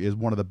 Actually, is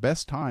one of the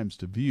best times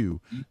to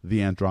view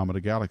the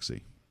Andromeda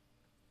Galaxy.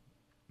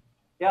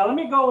 Yeah, let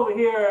me go over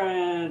here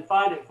and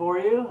find it for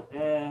you,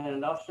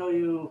 and I'll show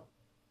you.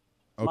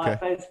 My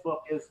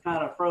Facebook is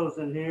kind of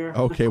frozen here.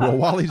 Okay, well,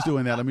 while he's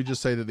doing that, let me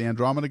just say that the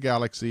Andromeda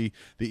Galaxy,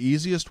 the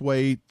easiest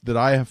way that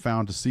I have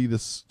found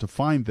to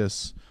find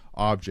this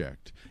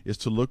object is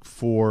to look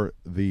for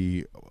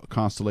the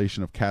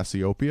constellation of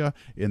Cassiopeia.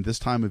 In this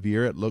time of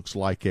year, it looks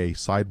like a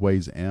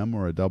sideways M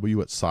or a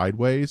W. It's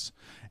sideways,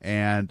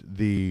 and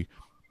the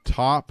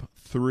top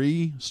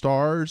 3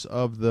 stars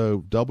of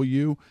the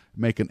W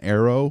make an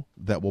arrow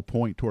that will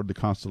point toward the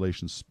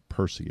constellation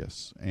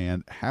Perseus,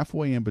 and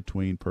halfway in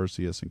between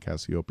Perseus and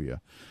Cassiopeia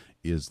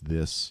is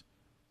this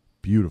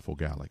beautiful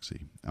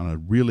galaxy. On a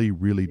really,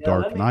 really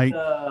dark night,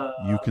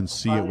 you can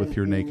see it with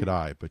your naked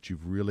eye, but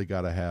you've really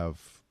got to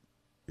have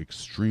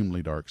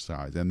extremely dark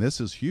skies, and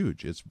this is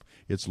huge.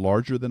 It's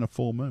larger than a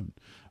full moon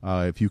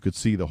if you could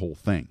see the whole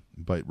thing,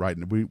 but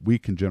we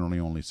can generally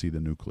only see the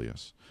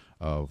nucleus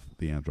of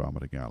the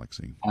Andromeda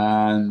Galaxy.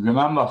 And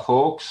remember,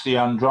 folks, the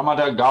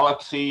Andromeda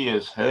Galaxy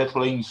is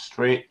hurtling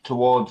straight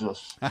towards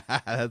us.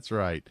 That's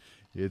right.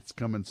 It's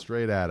coming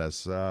straight at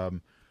us.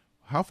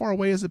 How far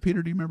away is it,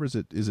 Peter? Do you remember? Is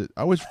it?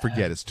 I always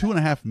forget. It's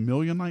 2.5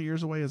 million light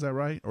years away. Is that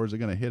right? Or is it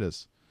going to hit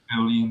us?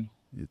 Billion.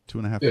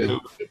 2.5 million.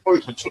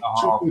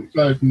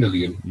 2.5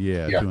 million.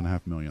 Yeah,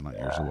 2.5 million light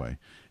years away.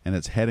 And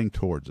it's heading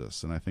towards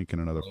us. And I think in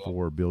another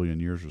 4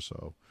 billion years or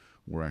so,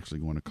 we're actually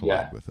going to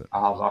collide with it.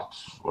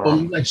 That's right.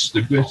 Unless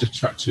the Great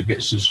Attractor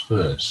gets us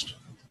first.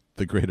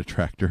 The Great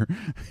Attractor.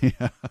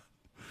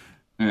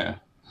 Yeah.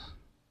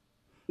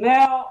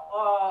 Now,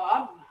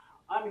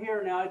 I'm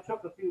here now. It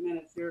took a few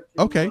minutes here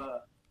to... Okay.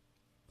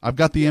 I've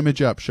got the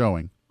image up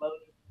showing.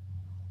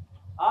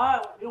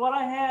 What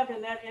I have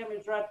in that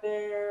image right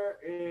there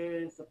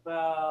is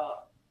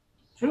about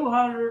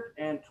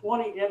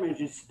 220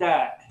 images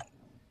stacked.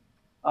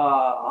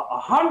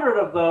 100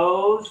 of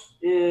those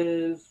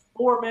is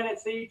 4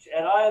 minutes each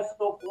at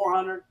ISO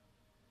 400.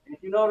 And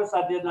if you notice,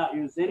 I did not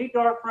use any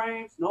dark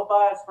frames, no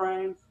bias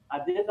frames. I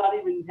did not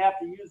even have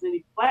to use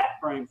any flat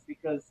frames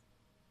because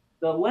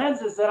the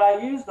lenses that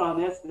I used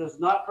on this does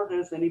not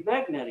produce any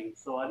vignetting.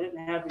 So I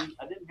didn't have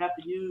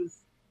to use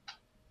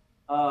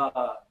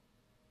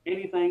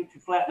anything to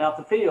flatten out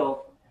the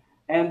field.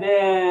 And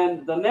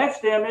then the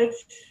next image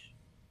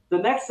the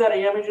next set of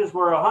images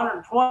were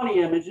 120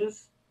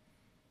 images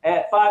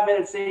at 5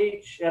 minutes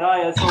each at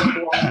ISO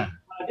 4. What I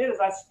did is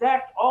I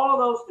stacked all of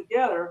those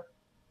together,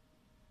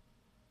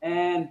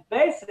 and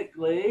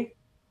basically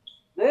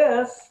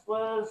this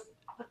was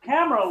the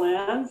camera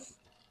lens.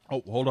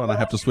 Oh, hold on. I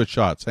have to switch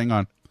shots. Hang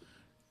on.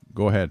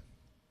 Go ahead.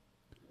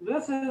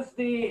 This is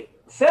the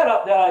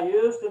setup that I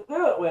used to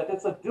do it with.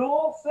 It's a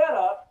dual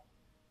setup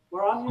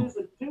where I'm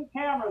using 2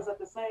 cameras at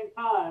the same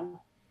time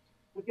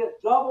to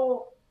get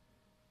double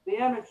the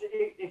image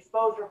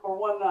exposure for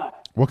one night.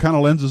 What kind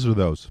of lenses are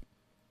those?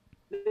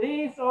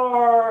 These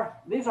are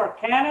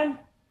Canon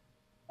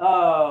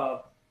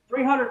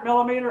 300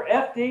 millimeter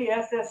FD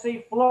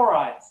SSC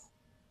fluorites.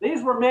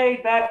 These were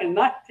made back in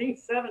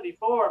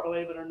 1974,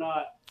 believe it or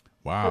not.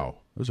 Wow,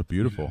 those are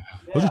beautiful.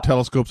 Yeah. Those are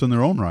telescopes in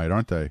their own right,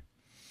 aren't they?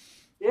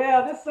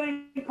 Yeah, this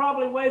thing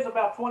probably weighs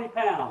about 20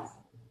 pounds.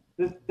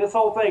 This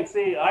whole thing.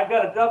 See, I've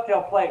got a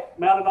dovetail plate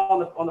mounted on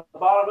the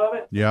bottom of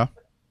it. Yeah.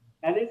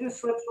 And it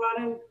just slips right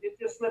in. It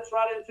just slips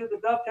right into the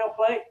dovetail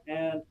plate,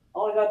 and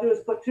all I got to do is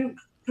put two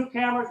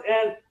cameras.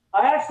 And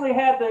I actually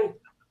had the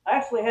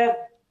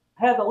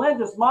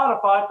lenses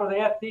modified for the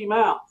FD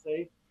mount.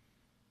 See.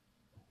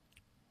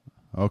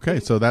 Okay,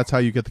 so that's how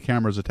you get the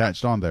cameras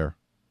attached on there.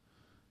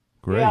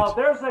 Great. Yeah,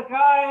 there's a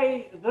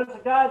guy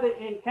that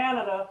in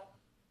Canada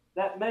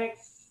that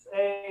makes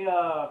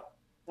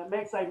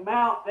a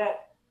mount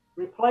that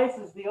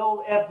replaces the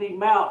old FD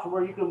mount to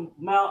where you can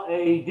mount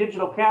a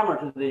digital camera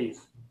to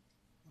these.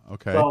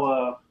 Okay.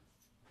 So,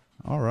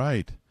 all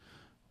right.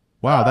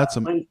 Wow, that's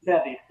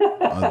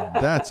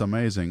that's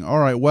amazing. All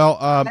right.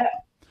 Well,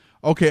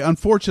 okay.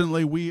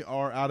 Unfortunately, we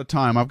are out of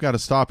time. I've got to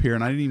stop here,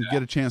 and I didn't even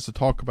get a chance to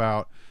talk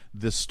about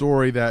this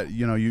story that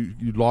you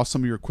lost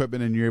some of your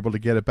equipment and you're able to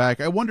get it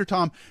back. I wonder,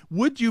 Tom,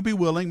 would you be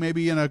willing,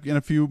 maybe in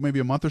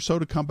a month or so,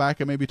 to come back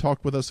and maybe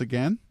talk with us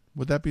again?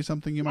 Would that be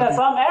something you might? Yes,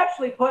 I'm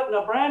actually putting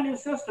a brand new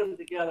system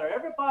together.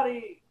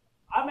 Everybody,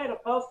 I made a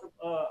post.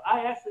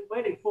 I actually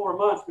waited 4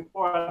 months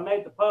before I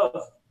made the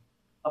post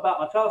about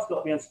my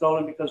telescope being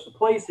stolen because the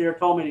police here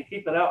told me to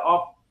keep it out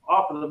off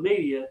of the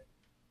media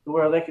to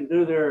where they can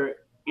do their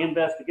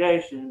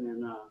investigation.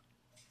 And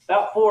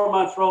about 4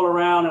 months rolled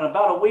around, and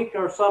about a week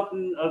or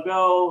something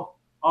ago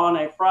on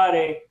a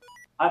Friday,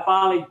 I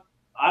finally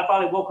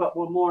woke up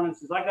one morning and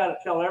says, I got to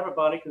tell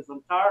everybody because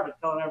I'm tired of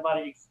telling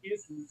everybody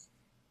excuses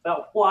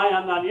about why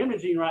I'm not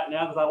imaging right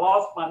now because I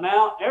lost my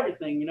mount,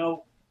 everything,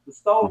 was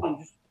stolen.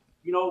 Just,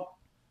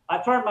 I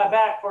turned my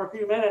back for a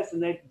few minutes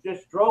and they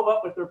just drove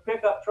up with their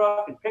pickup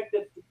truck and picked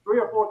it. 3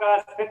 or 4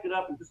 guys picked it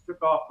up and just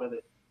took off with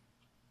it.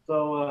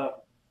 So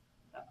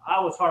I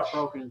was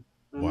heartbroken.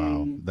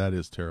 Wow, that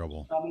is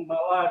terrible. I mean, my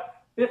life,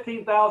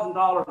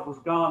 $15,000 was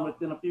gone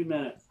within a few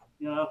minutes,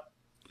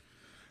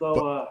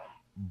 So,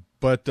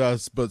 but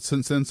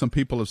since then, some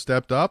people have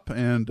stepped up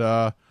and.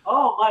 Oh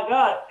my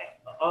God,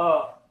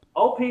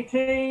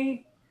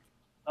 OPT,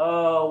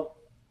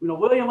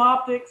 William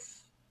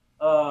Optics,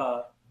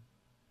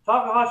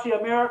 Takahashi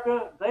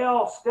America, they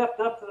all stepped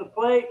up to the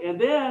plate.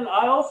 And then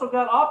I also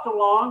got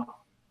Optolong.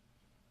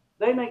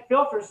 They make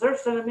filters. They're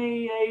sending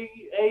me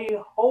a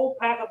whole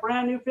pack of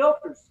brand new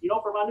filters,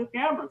 for my new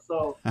camera.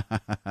 So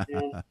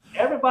and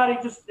everybody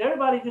just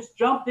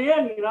jumped in,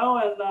 and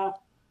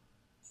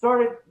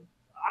started.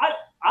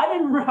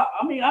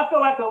 I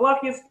feel like the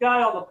luckiest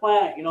guy on the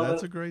planet,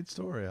 That's a great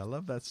story. I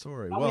love that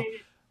story.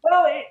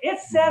 It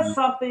says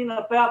something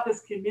about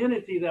this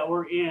community that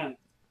we're in.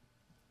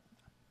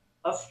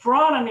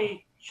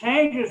 Astronomy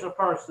changes a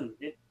person.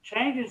 It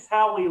changes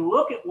how we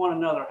look at one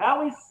another,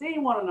 how we see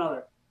one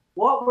another,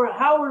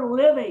 how we're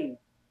living.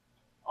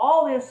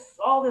 All this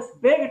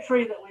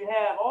bigotry that we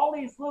have, all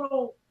these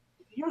little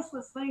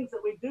useless things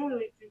that we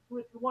do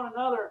to one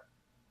another,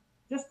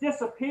 just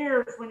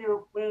disappears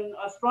when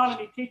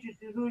astronomy teaches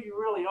you who you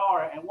really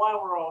are and why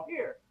we're all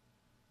here.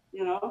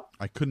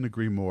 I couldn't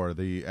agree more.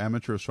 The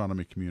amateur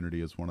astronomy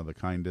community is one of the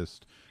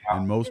kindest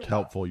and most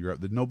helpful.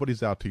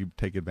 Nobody's out to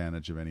take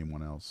advantage of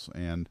anyone else,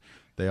 and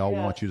they all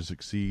want you to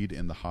succeed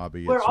in the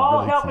hobby. We're it's all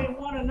really helping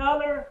fun. one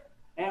another,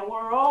 and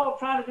we're all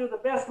trying to do the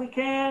best we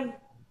can.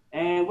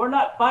 And we're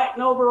not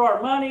fighting over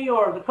our money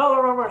or the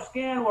color of our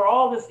skin. We're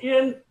all just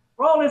in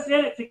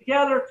it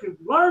together to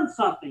learn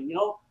something.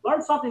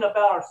 Learn something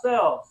about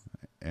ourselves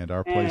and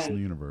our place in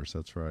the universe.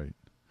 That's right.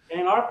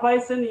 And our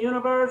place in the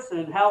universe,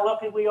 and how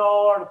lucky we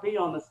all are to be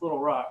on this little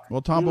rock.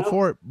 Well, Tom,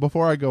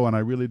 before I go, and I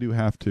really do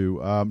have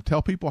to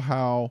tell people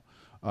how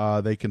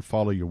they can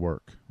follow your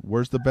work.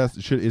 Where's the best?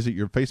 Is it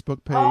your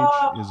Facebook page?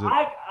 Is it?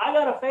 I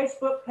got a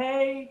Facebook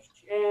page,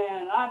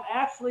 and I'm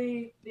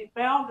actually the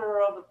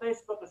founder of the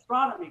Facebook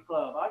Astronomy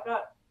Club. I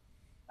got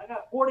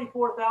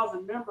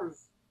 44,000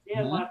 members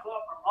in my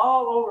club from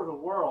all over the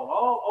world,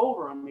 all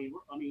over. I mean,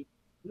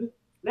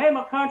 name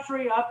a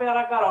country, I bet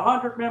I got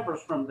 100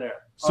 members from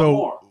there.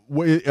 So,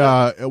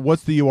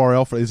 what's the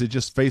URL for? Is it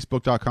just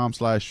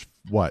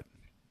facebook.com/what?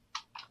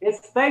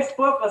 It's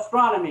Facebook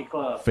Astronomy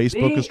Club.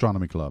 Facebook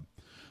Astronomy Club.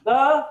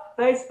 The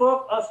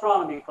Facebook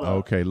Astronomy Club.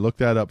 Okay, look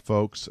that up,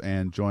 folks,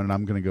 and join it.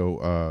 I'm going to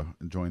go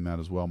join that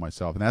as well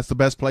myself. And that's the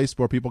best place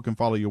where people can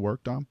follow your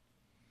work, Tom?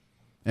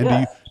 And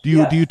Yes, do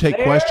you take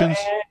there questions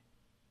and-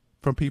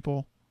 from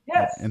people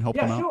Yes. and help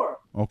yeah, them out? Sure.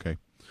 Okay.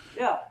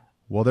 Yeah.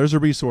 Well, there's a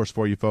resource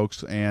for you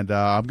folks, and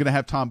I'm going to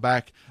have Tom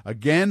back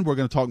again. We're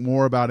going to talk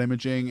more about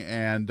imaging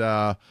and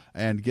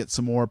get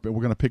some more. We're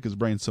going to pick his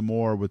brain some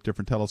more with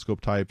different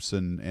telescope types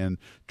and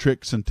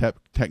tricks and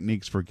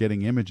techniques for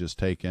getting images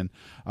taken.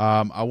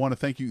 I want to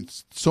thank you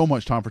so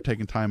much, Tom, for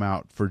taking time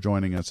out for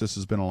joining us. This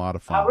has been a lot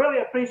of fun. I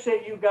really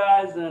appreciate you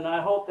guys, and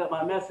I hope that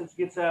my message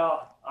gets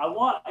out. I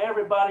want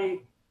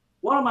everybody.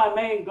 One of my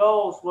main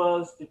goals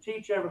was to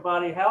teach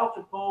everybody how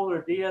to pull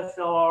their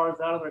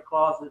DSLRs out of their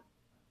closet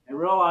and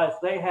realize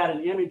they had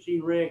an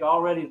imaging rig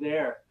already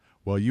there.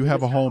 Well, you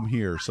have a home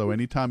here, so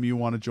anytime you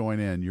want to join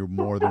in, you're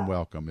more than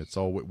welcome. It's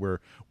all we're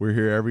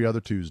here every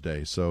other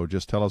Tuesday, so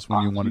just tell us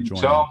when you want to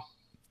join in.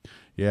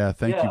 Yeah,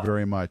 thank you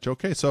very much.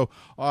 Okay, so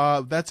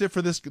that's it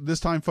for this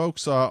time,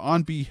 folks.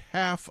 On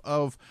behalf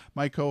of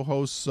my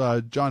co-hosts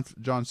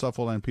John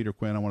Suffel and Peter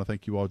Quinn, I want to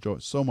thank you all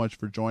so much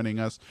for joining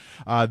us.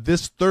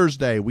 This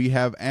Thursday we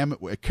have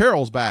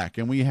Carol's back,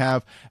 and we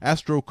have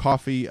Astro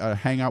Coffee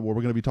Hangout, where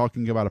we're going to be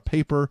talking about a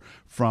paper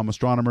from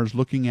astronomers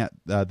looking at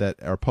that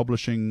are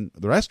publishing.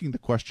 They're asking the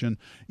question: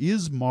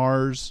 is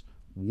Mars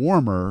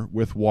warmer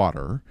with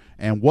water,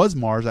 and was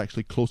Mars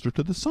actually closer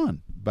to the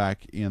sun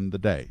back in the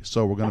day?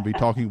 So we're going to be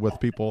talking with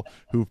people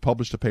who've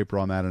published a paper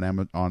on that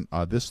on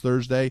this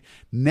Thursday.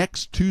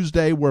 Next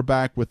Tuesday we're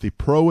back with the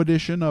Pro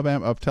edition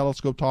of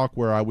Telescope Talk,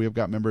 where we have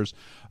got members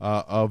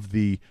of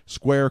the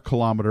Square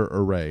Kilometer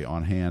Array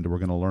on hand. We're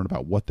going to learn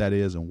about what that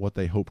is and what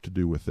they hope to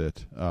do with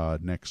it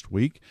next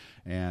week,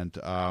 and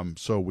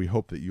so we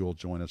hope that you'll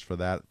join us for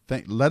that.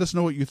 Let us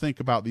know what you think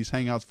about these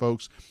Hangouts,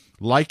 folks.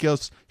 Like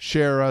us,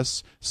 share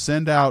us,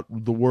 send out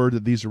the word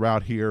that these are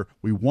out here.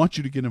 We want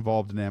you to get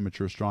involved in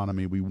amateur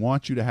astronomy. We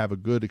want you to have a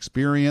good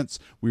experience.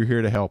 We're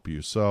here to help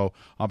you. So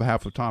on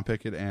behalf of Tom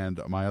Pickett and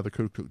my other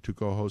two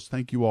co-hosts,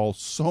 thank you all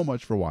so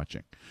much for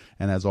watching.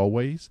 And as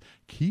always,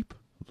 keep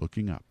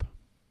looking up.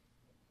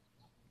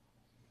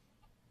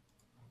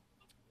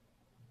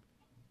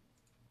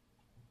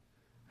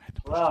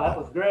 Wow, that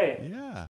was great. Yeah.